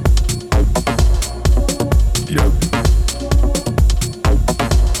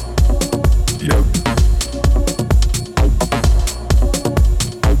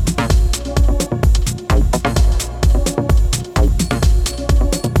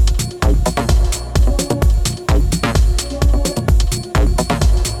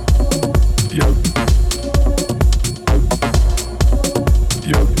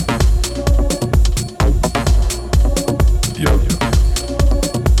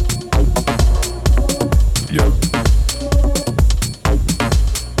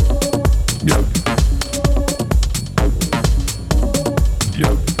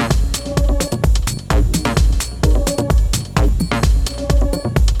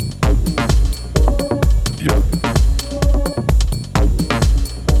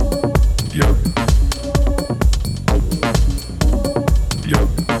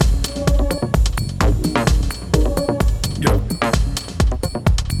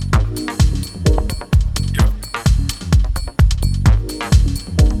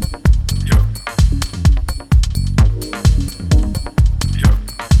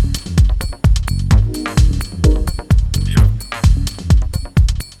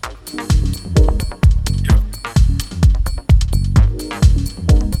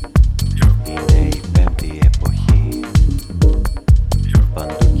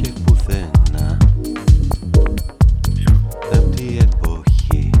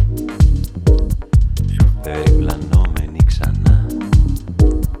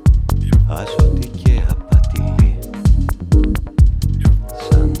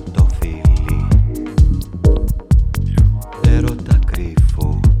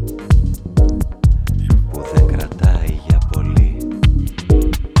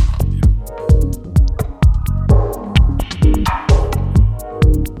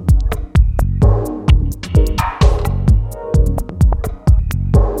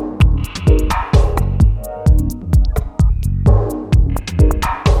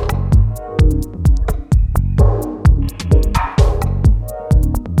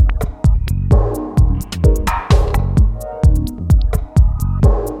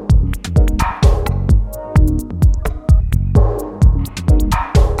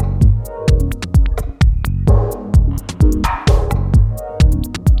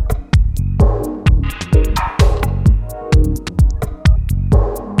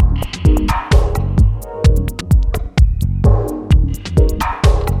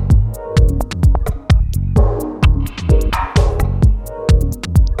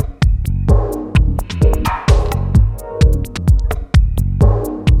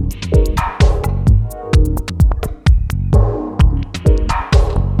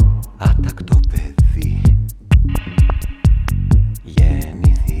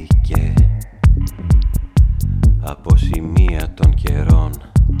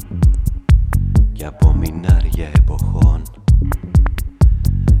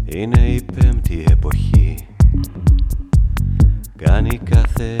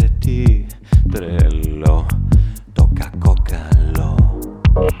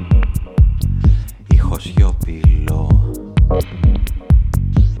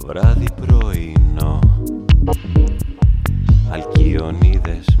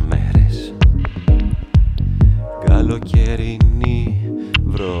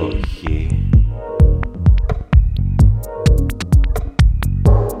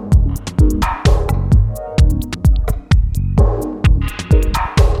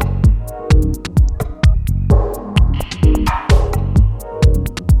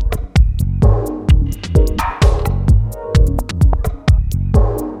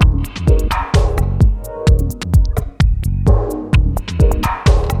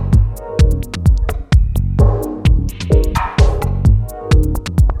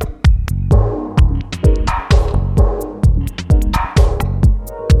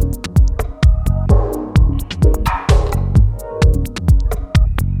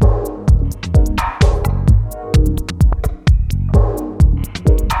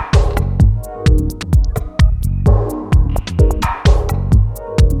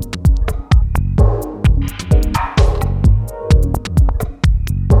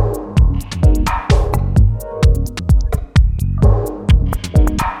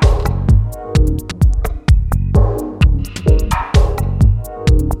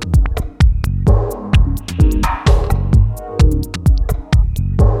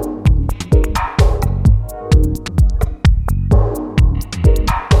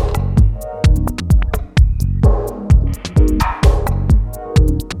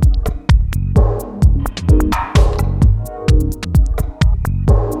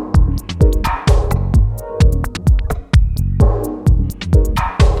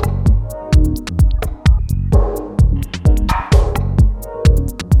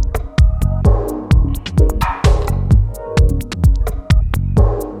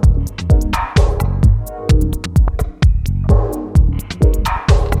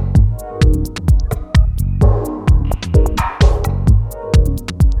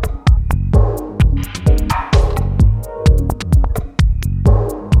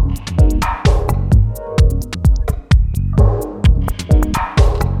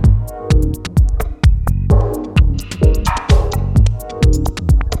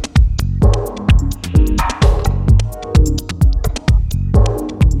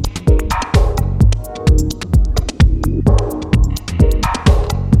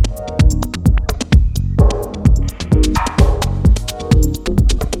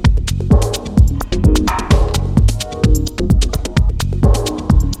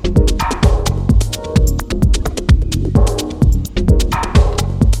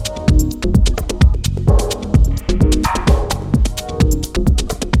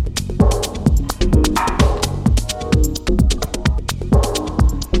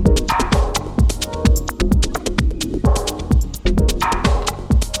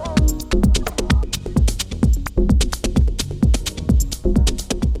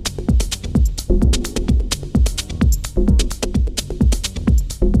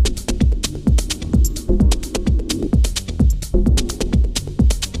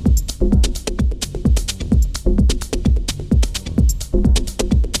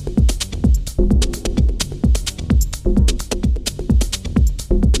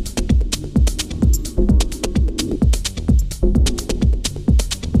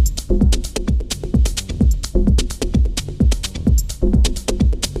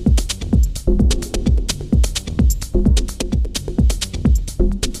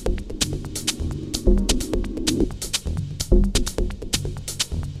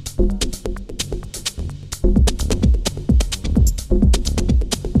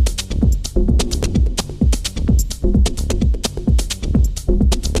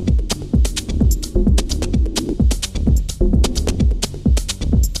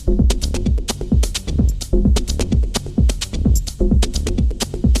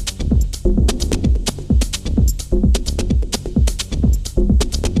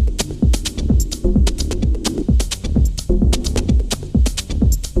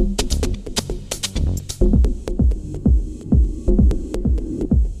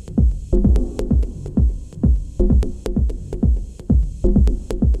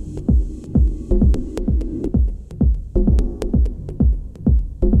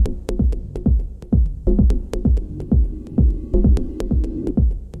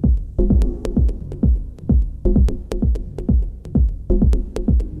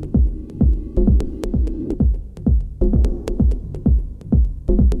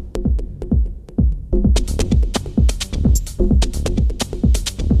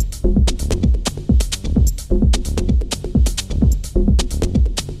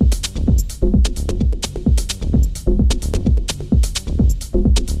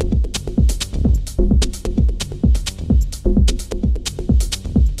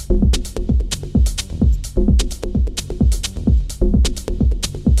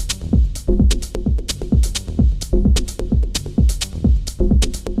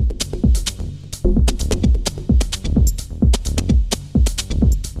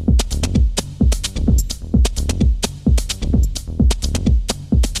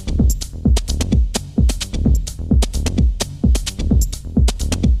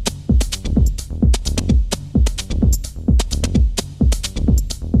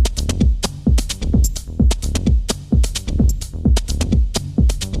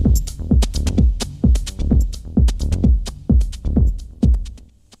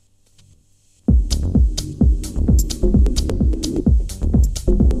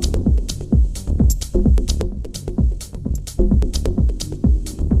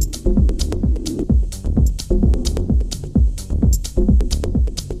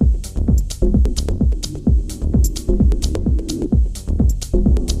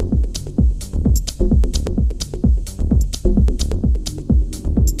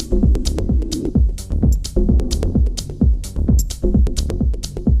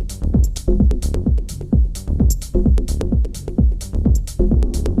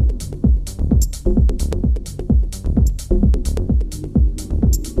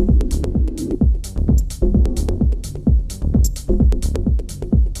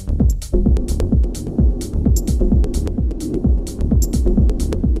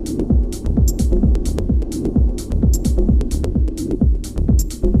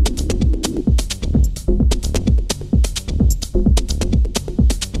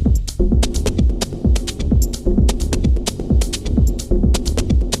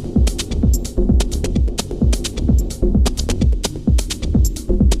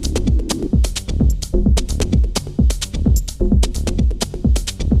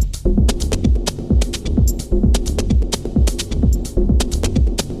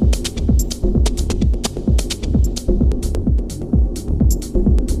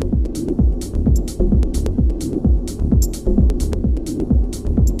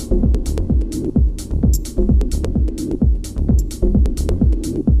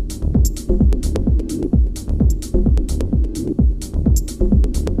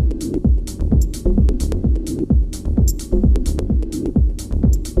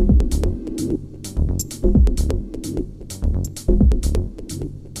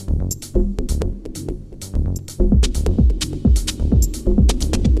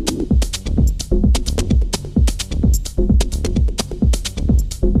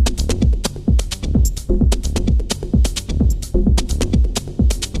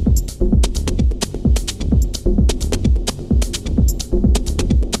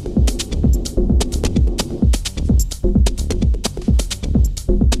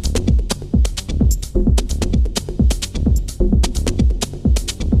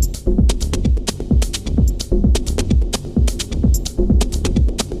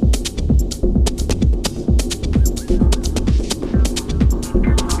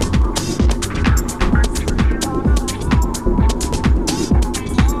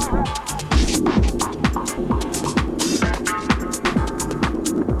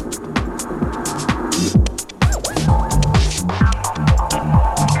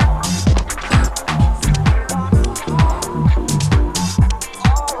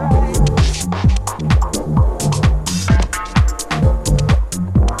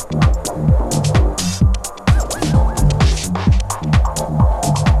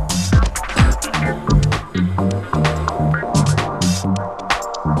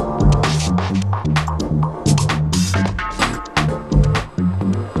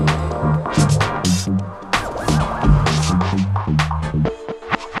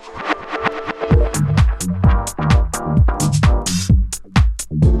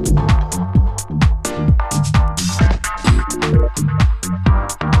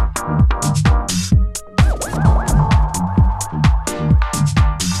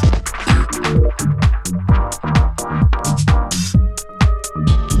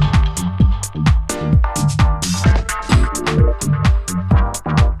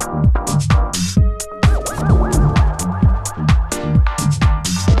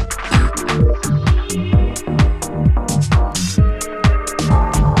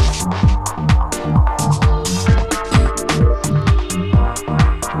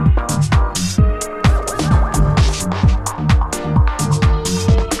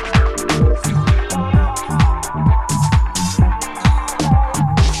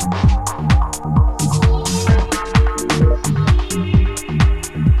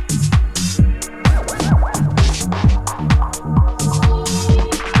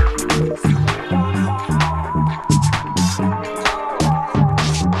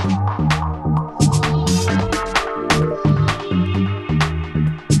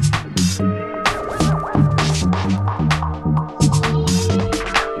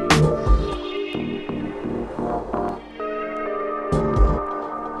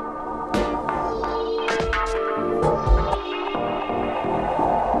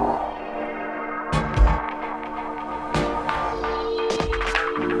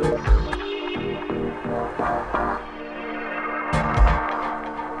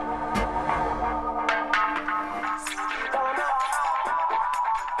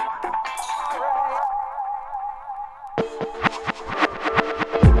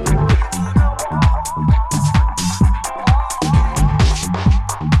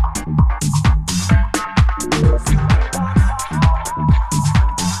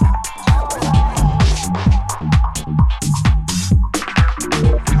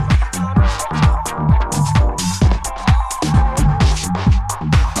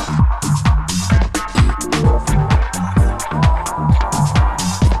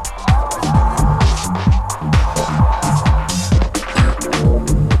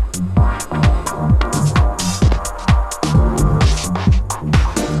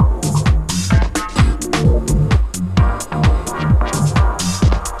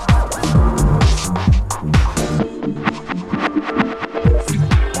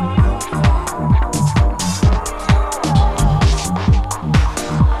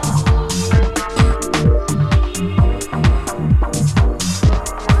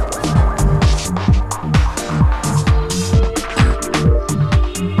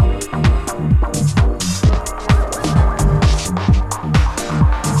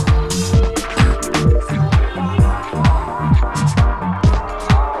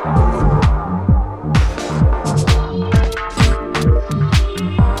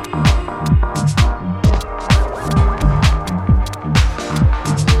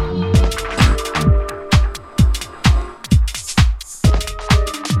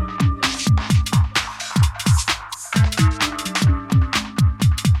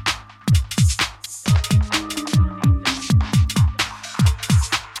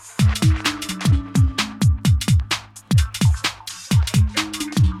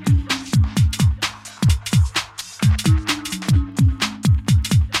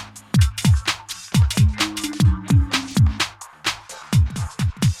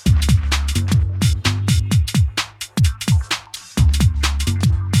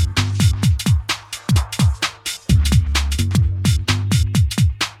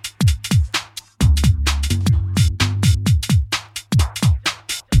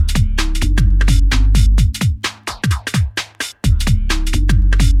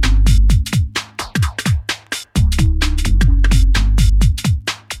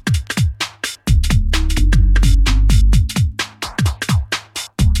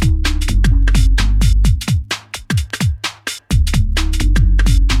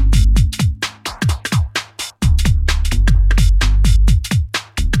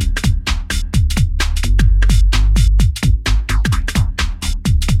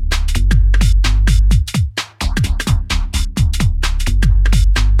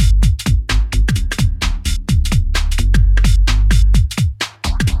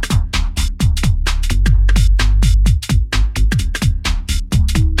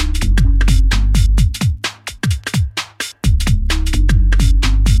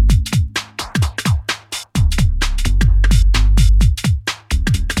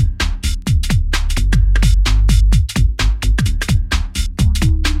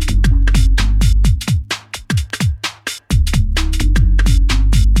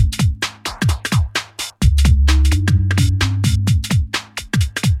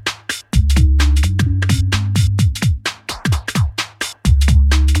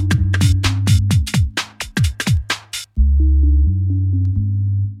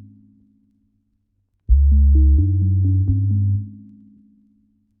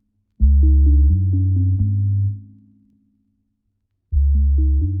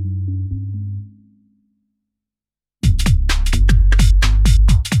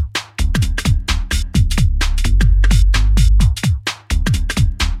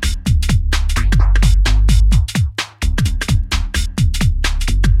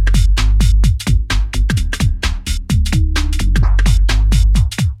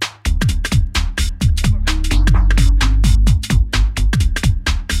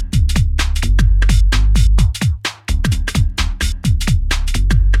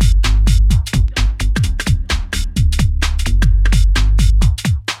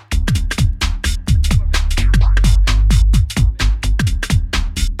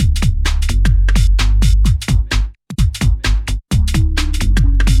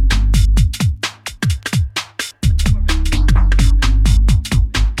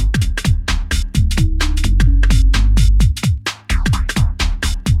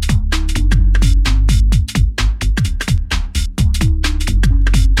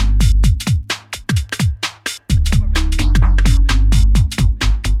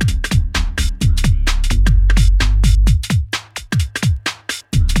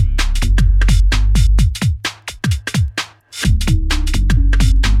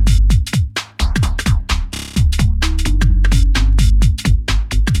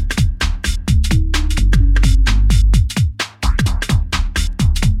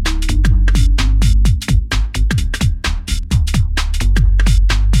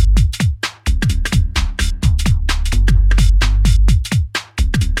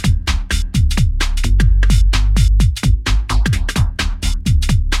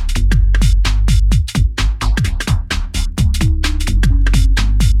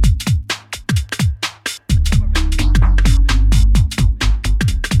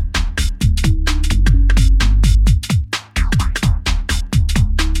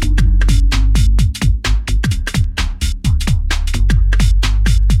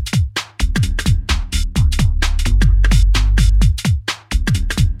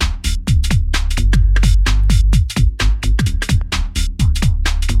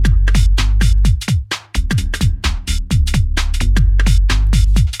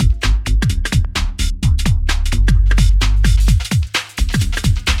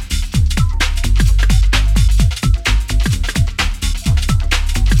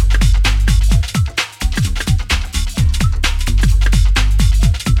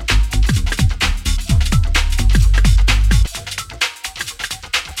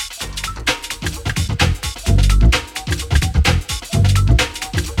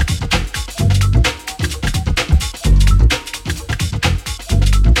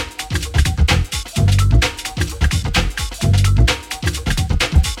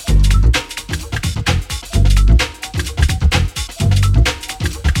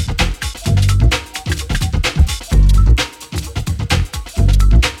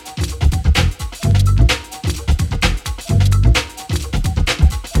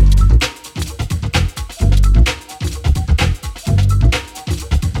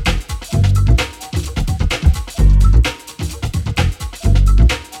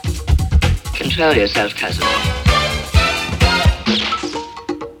 Control yourself, cousin.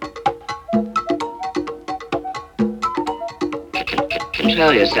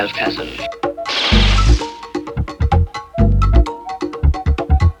 Control yourself, cousin.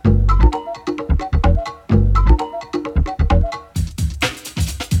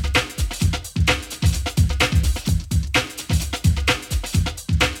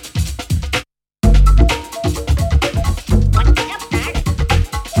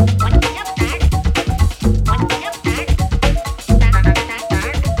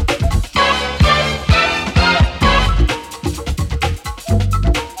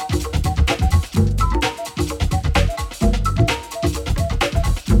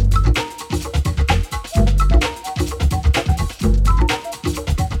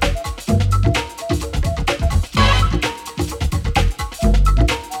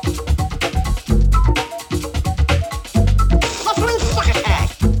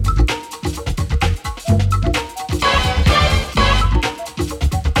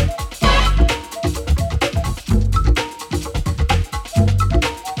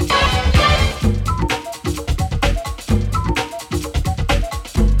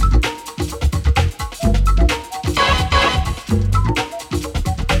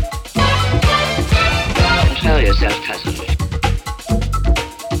 Yourself, cousin.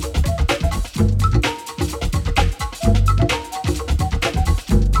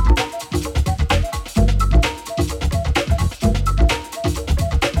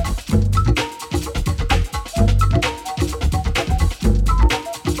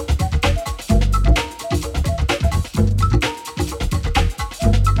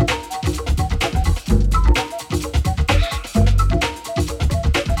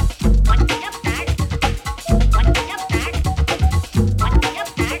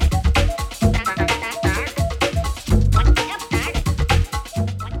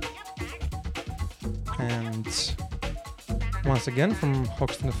 Once again from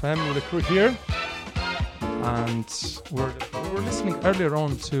Hoxton FM with the crew here, and we're listening earlier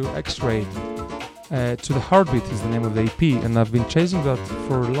on to X-Ray. To the Heartbeat is the name of the EP, and I've been chasing that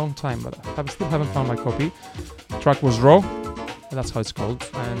for a long time, but I still haven't found my copy. The track was Raw, and that's how it's called,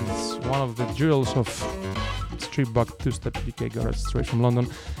 and it's one of the jewels of street-back two-step UK garage straight from London.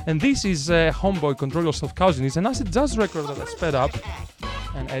 And this is Homeboy Control Yourself Cousin. It's an acid jazz record that I sped up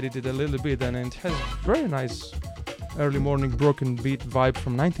and edited a little bit, and it has very nice early morning broken beat vibe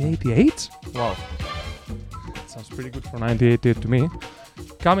from 1988. Wow, that sounds pretty good for 1988 to me.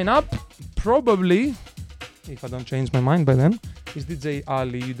 Coming up, probably, if I don't change my mind by then, is DJ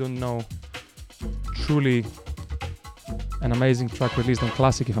Ali. You don't know. Truly an amazing track released on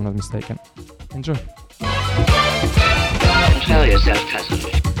Classic, if I'm not mistaken. Enjoy. Control yourself, cousin.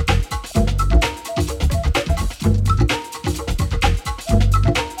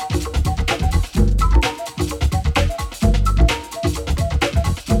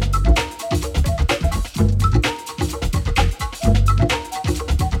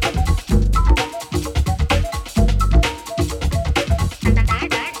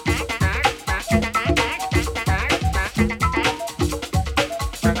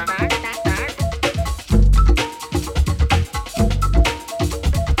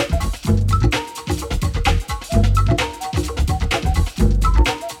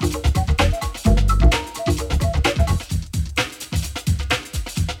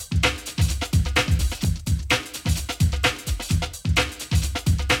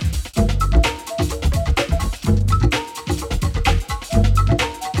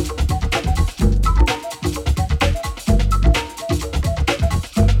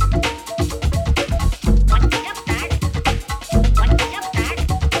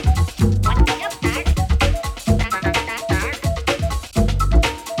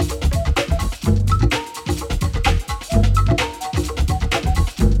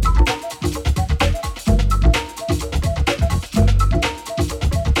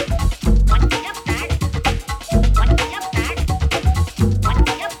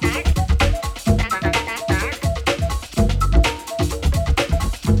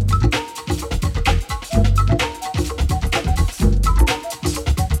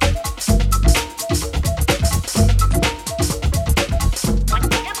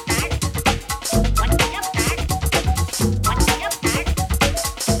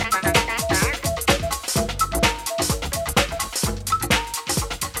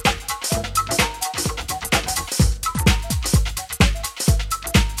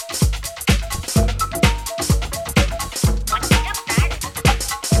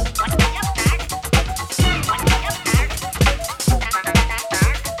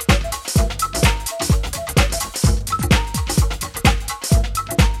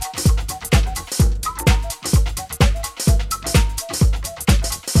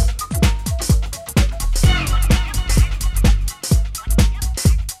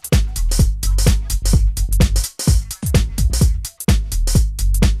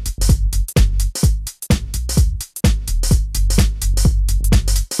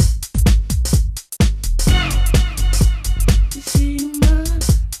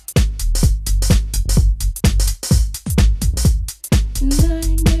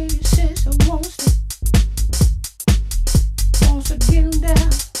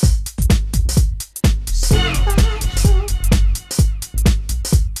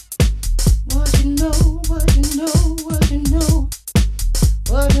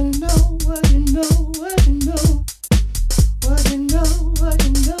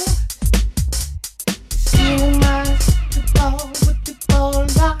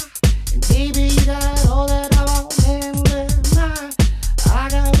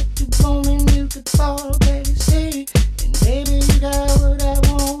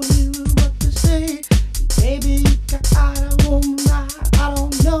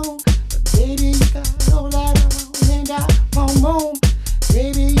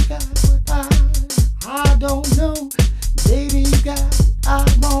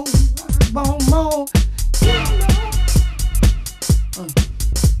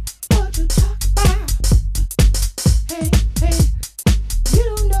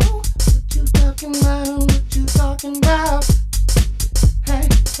 talking about? What you talking about? Hey,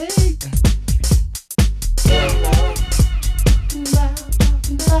 hey. You don't know what you're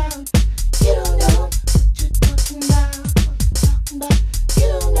talking about. You don't know what you're talking about. You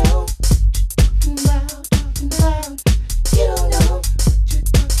don't know what you're talking about. You don't know what you're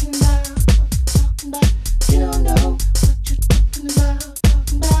talking about. You don't know what you're talking about.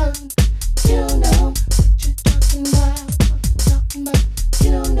 You don't know what you're talking about.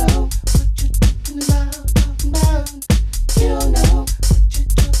 You don't know what you're talking about.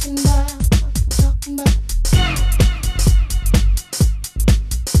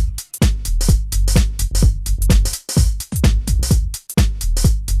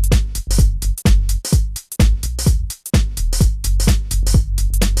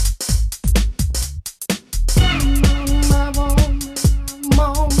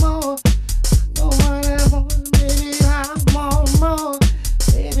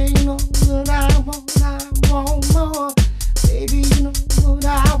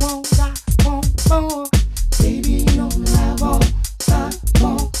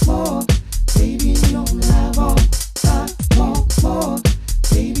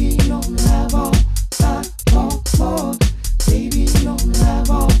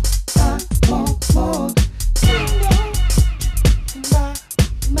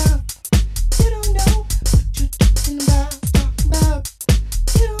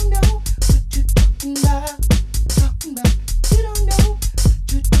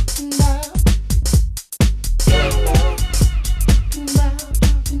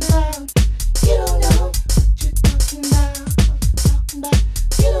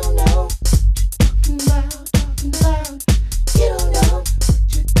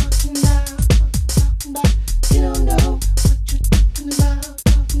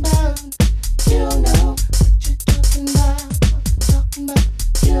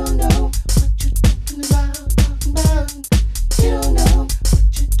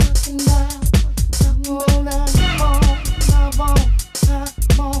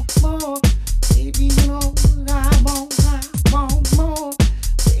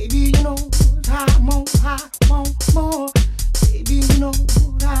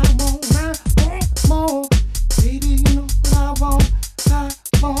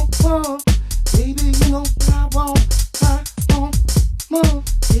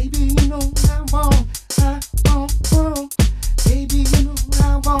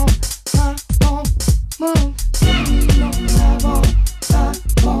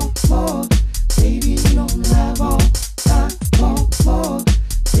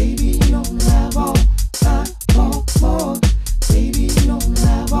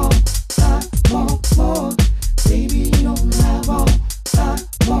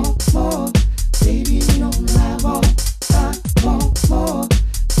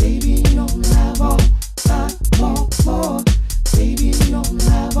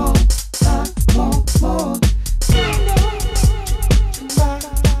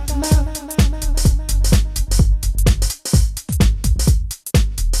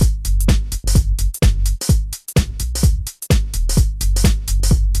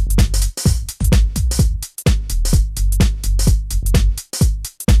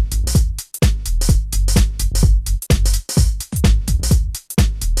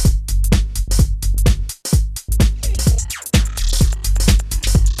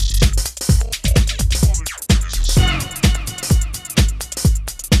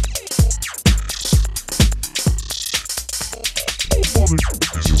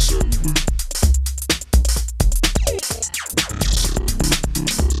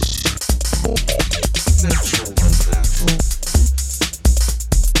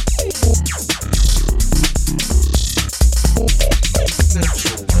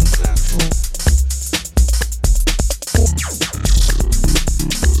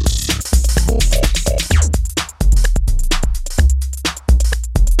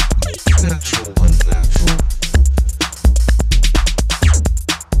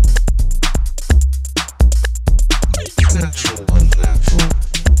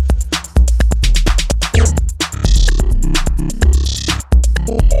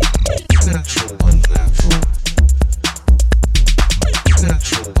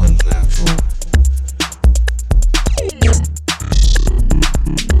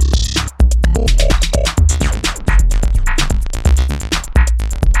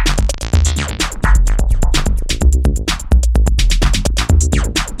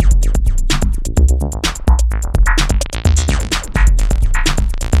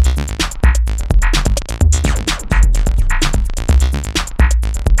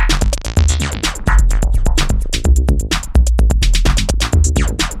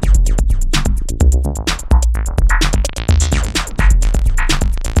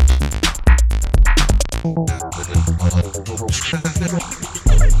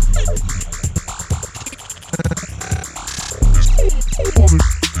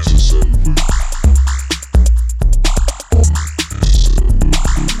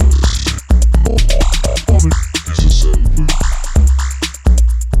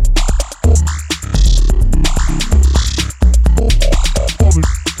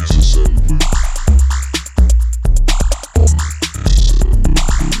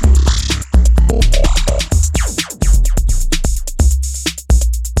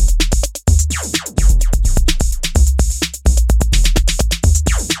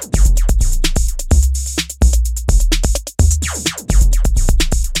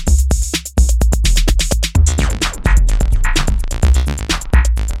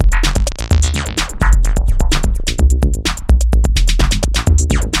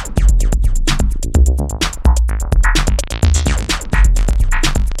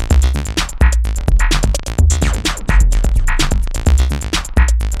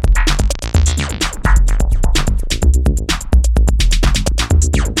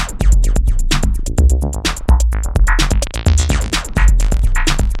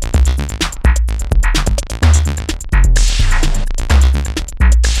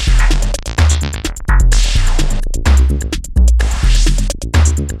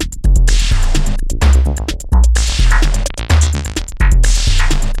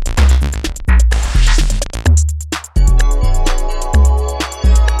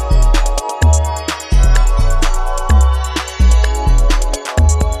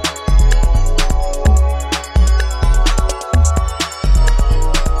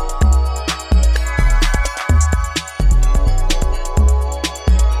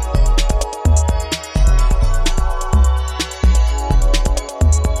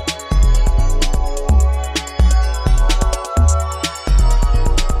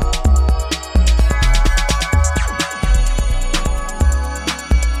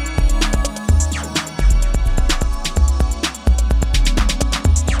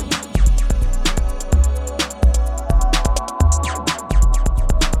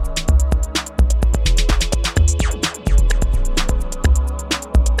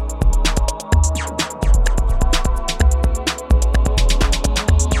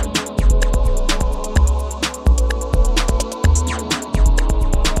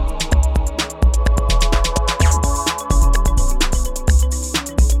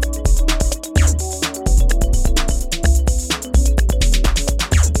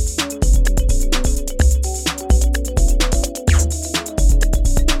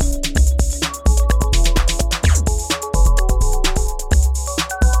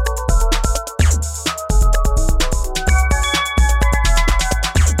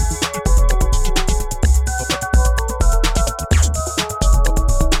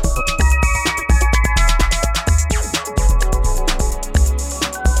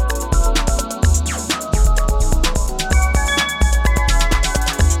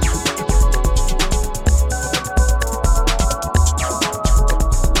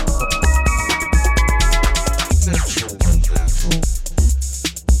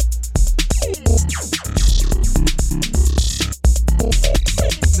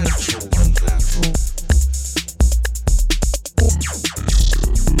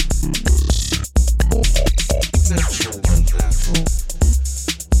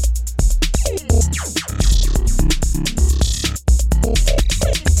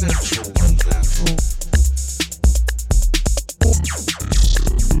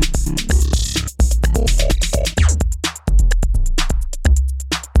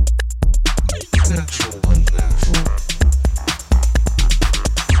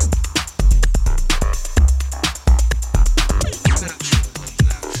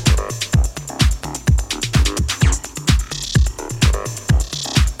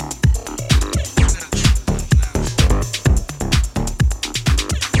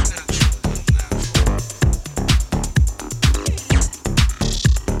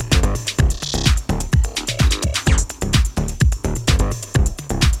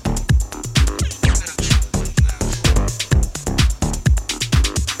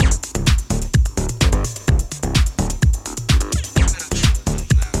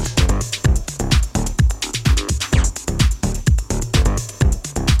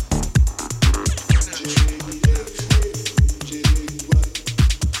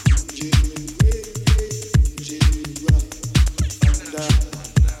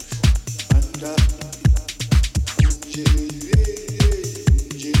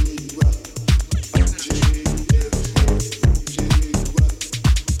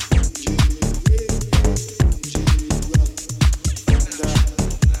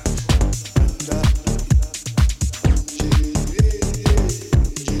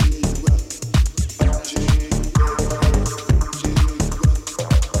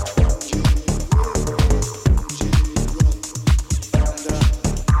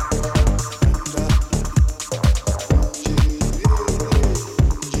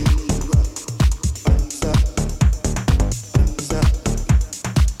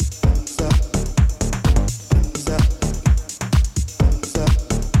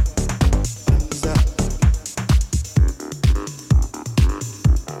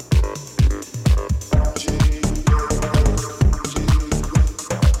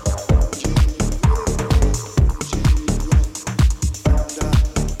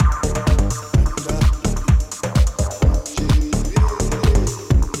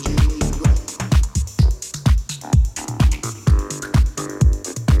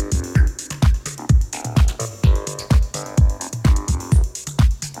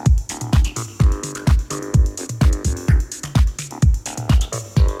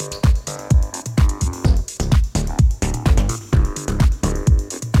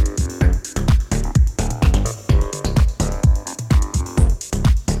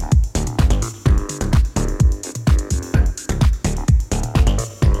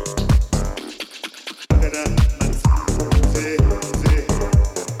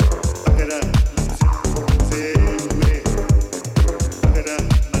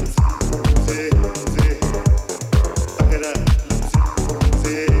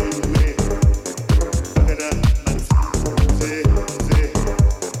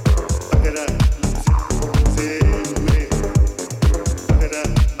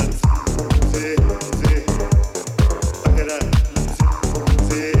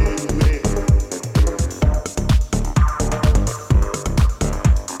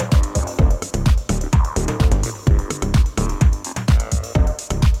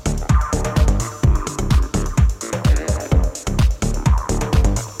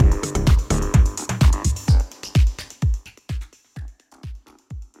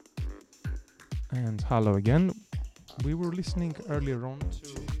 And hello again. We were listening earlier on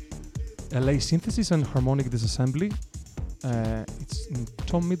to LA Synthesis and Harmonic Disassembly. It's in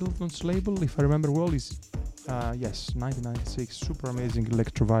Tom Middleton's label, if I remember well. Is yes, 1996. Super amazing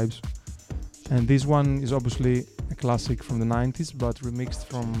electro vibes. And this one is obviously a classic from the 90s, but remixed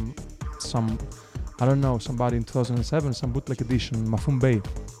from some, I don't know, somebody in 2007, some bootleg edition, Mafum Bay,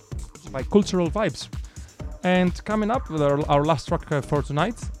 by Cultural Vibes. And coming up with our last track for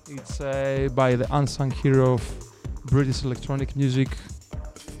tonight, it's by the unsung hero of British electronic music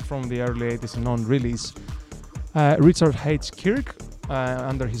from the early 80s and on release, Richard H. Kirk,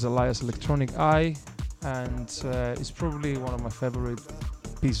 under his alias Electronic Eye, and it's probably one of my favorite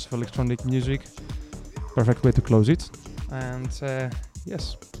pieces of electronic music. Perfect way to close it. And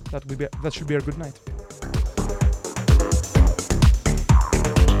yes, that should be a good night.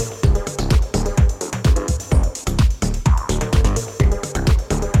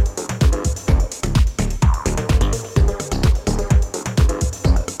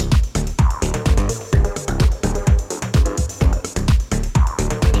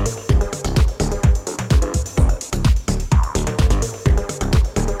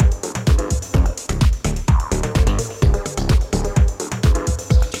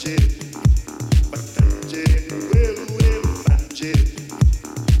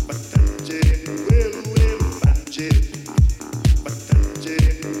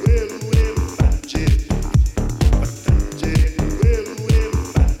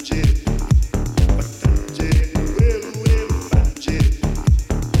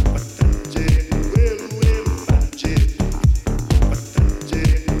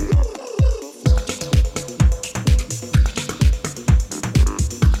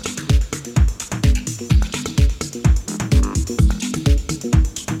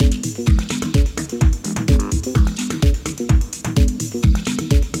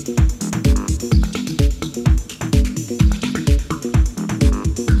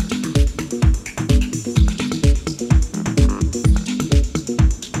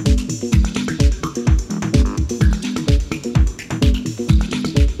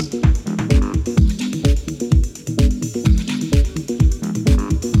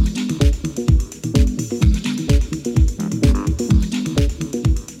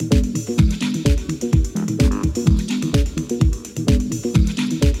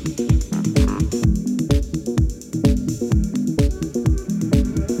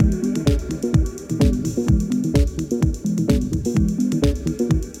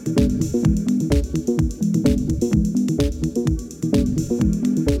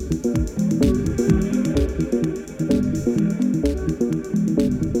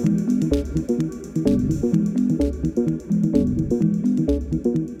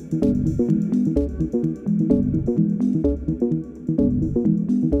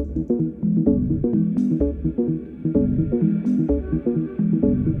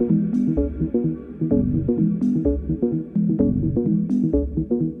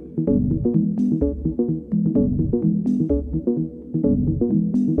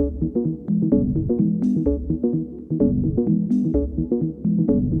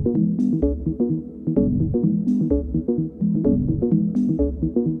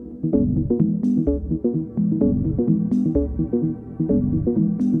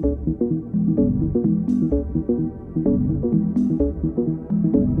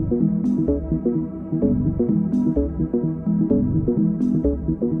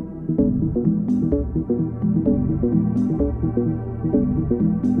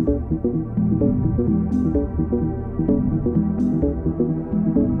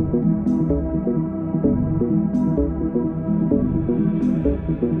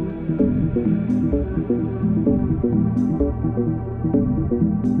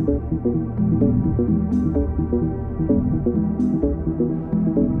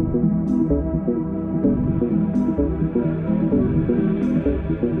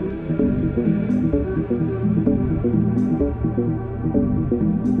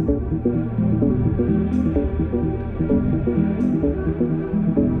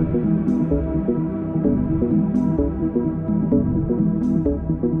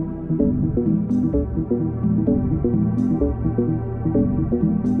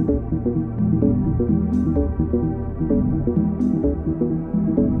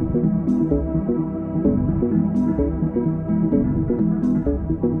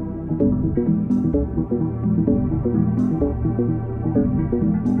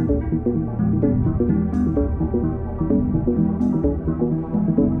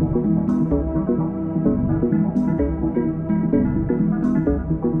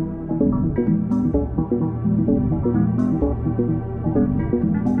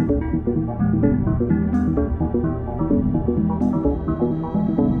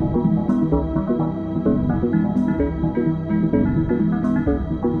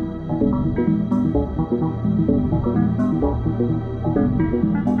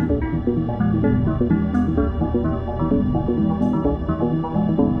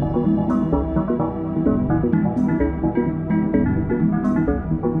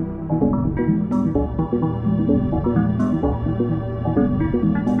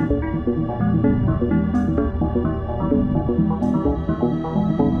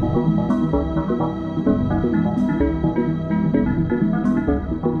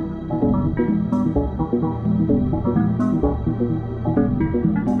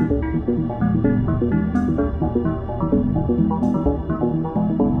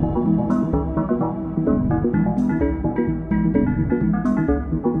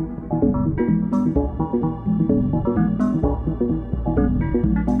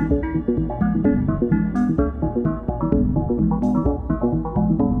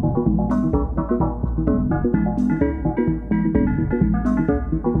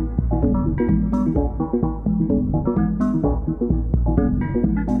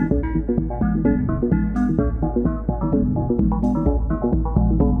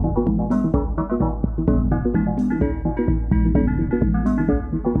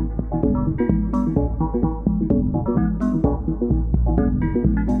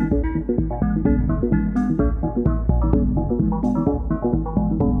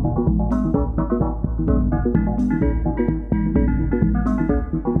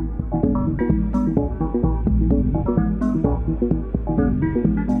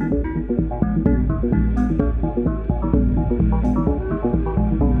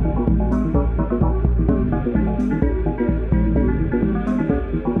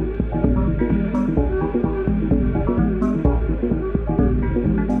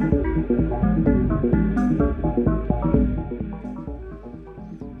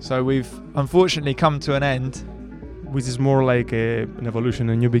 So we've unfortunately come to an end. Which is more like an evolution,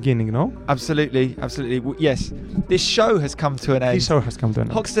 a new beginning, no? Absolutely, absolutely. Yes, this show has come to an end. This show has come to an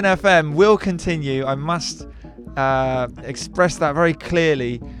end. Hoxton FM will continue. I must express that very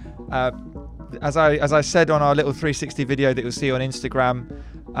clearly. As I said on our little 360 video that you'll see on Instagram,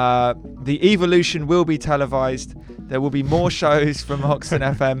 the evolution will be televised. There will be more shows from Hoxton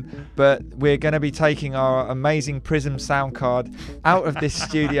FM, but we're going to be taking our amazing Prism sound card out of this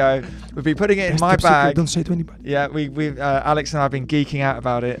studio. We'll be putting it in my bag. Don't say it to anybody. Yeah, we Alex and I have been geeking out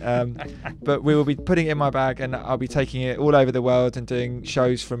about it, but we will be putting it in my bag, and I'll be taking it all over the world and doing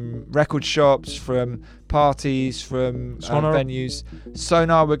shows from record shops, from parties, from venues.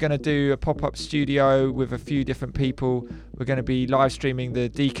 Sonar, we're going to do a pop-up studio with a few different people. We're going to be live streaming the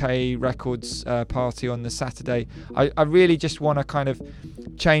DK Records party on the Saturday. I really just want to kind of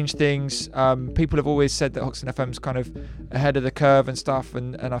change things. People have always said that Hoxton FM's kind of ahead of the curve and stuff,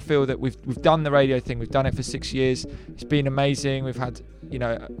 and I feel that we've done the radio thing. We've done it for 6 years. It's been amazing. We've had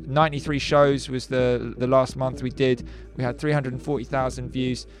 93 shows was the last month we did. We had 340,000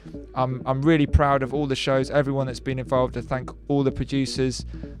 views. I'm really proud of all the shows, everyone that's been involved. I thank all the producers.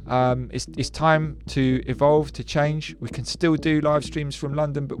 It's time to evolve, to change. We can still do live streams from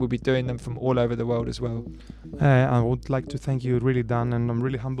London, but we'll be doing them from all over the world as well. I would like to thank you, really, Dan, and I'm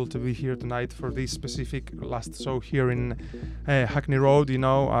really humbled to be here tonight for this specific last show here in Hackney Road.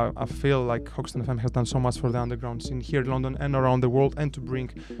 I feel like Hoxton FM has done so much for the underground scene here in London and around the world, and to bring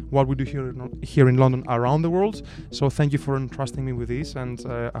what we do here in London around the world. So thank you for entrusting me with this, and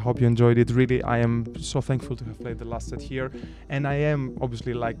I hope you enjoyed it. Really, I am so thankful to have played the last set here, and I am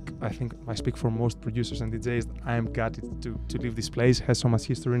obviously, like I think I speak for most producers and DJs, I am gutted to leave this place. It has so much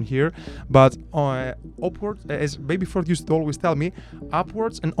history in here, but upwards, as Babyford used to always tell me,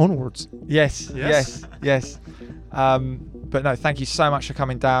 upwards and onwards. Yes. But no, thank you so much for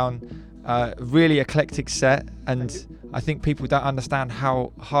coming down. Really eclectic set, and I think people don't understand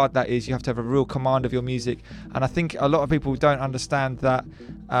how hard that is. You have to have a real command of your music, and I think a lot of people don't understand that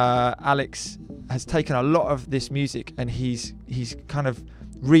Alex has taken a lot of this music and he's kind of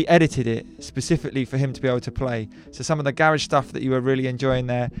re-edited it specifically for him to be able to play. So some of the garage stuff that you were really enjoying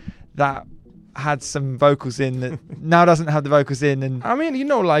there, that had some vocals in that now doesn't have the vocals in. And I mean, you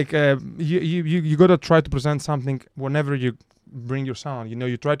gotta try to present something whenever you bring your sound.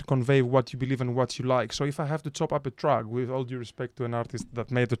 You try to convey what you believe and what you like. So if I have to chop up a track, with all due respect to an artist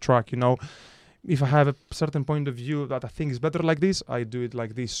that made the track, if I have a certain point of view that I think is better like this, I do it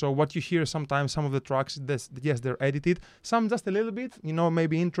like this. So what you hear sometimes, some of the tracks, yes, they're edited. Some just a little bit,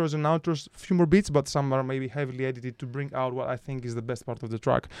 maybe intros and outros, a few more beats, but some are maybe heavily edited to bring out what I think is the best part of the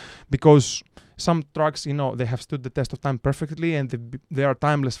track. Because some tracks, they have stood the test of time perfectly, and they are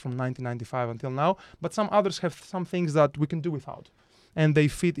timeless from 1995 until now. But some others have some things that we can do without. And they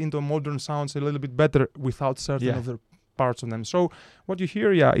fit into modern sounds a little bit better without certain of their parts of them. So what you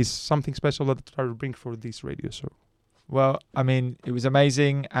hear, is something special that I try to bring for this radio show. Well, I mean, it was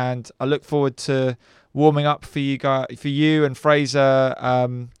amazing, and I look forward to warming up for you and Fraser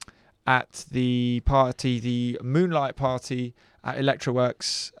at the party, the Moonlight Party at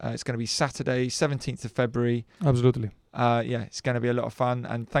Electroworks. It's going to be Saturday, 17th of February. Absolutely. it's going to be a lot of fun.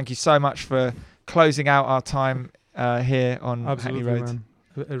 And thank you so much for closing out our time here on Hackney Road. Man.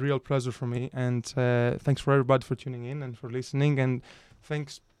 A real pleasure for me. And thanks for everybody for tuning in and for listening. And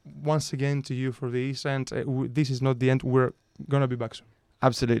thanks once again to you for this. And this is not the end. We're going to be back soon.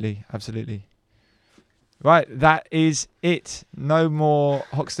 Absolutely. Right, that is it. No more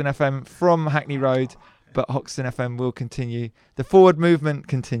Hoxton FM from Hackney Road, but Hoxton FM will continue. The forward movement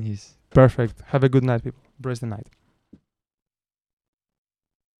continues. Perfect. Have a good night, people. Embrace the night.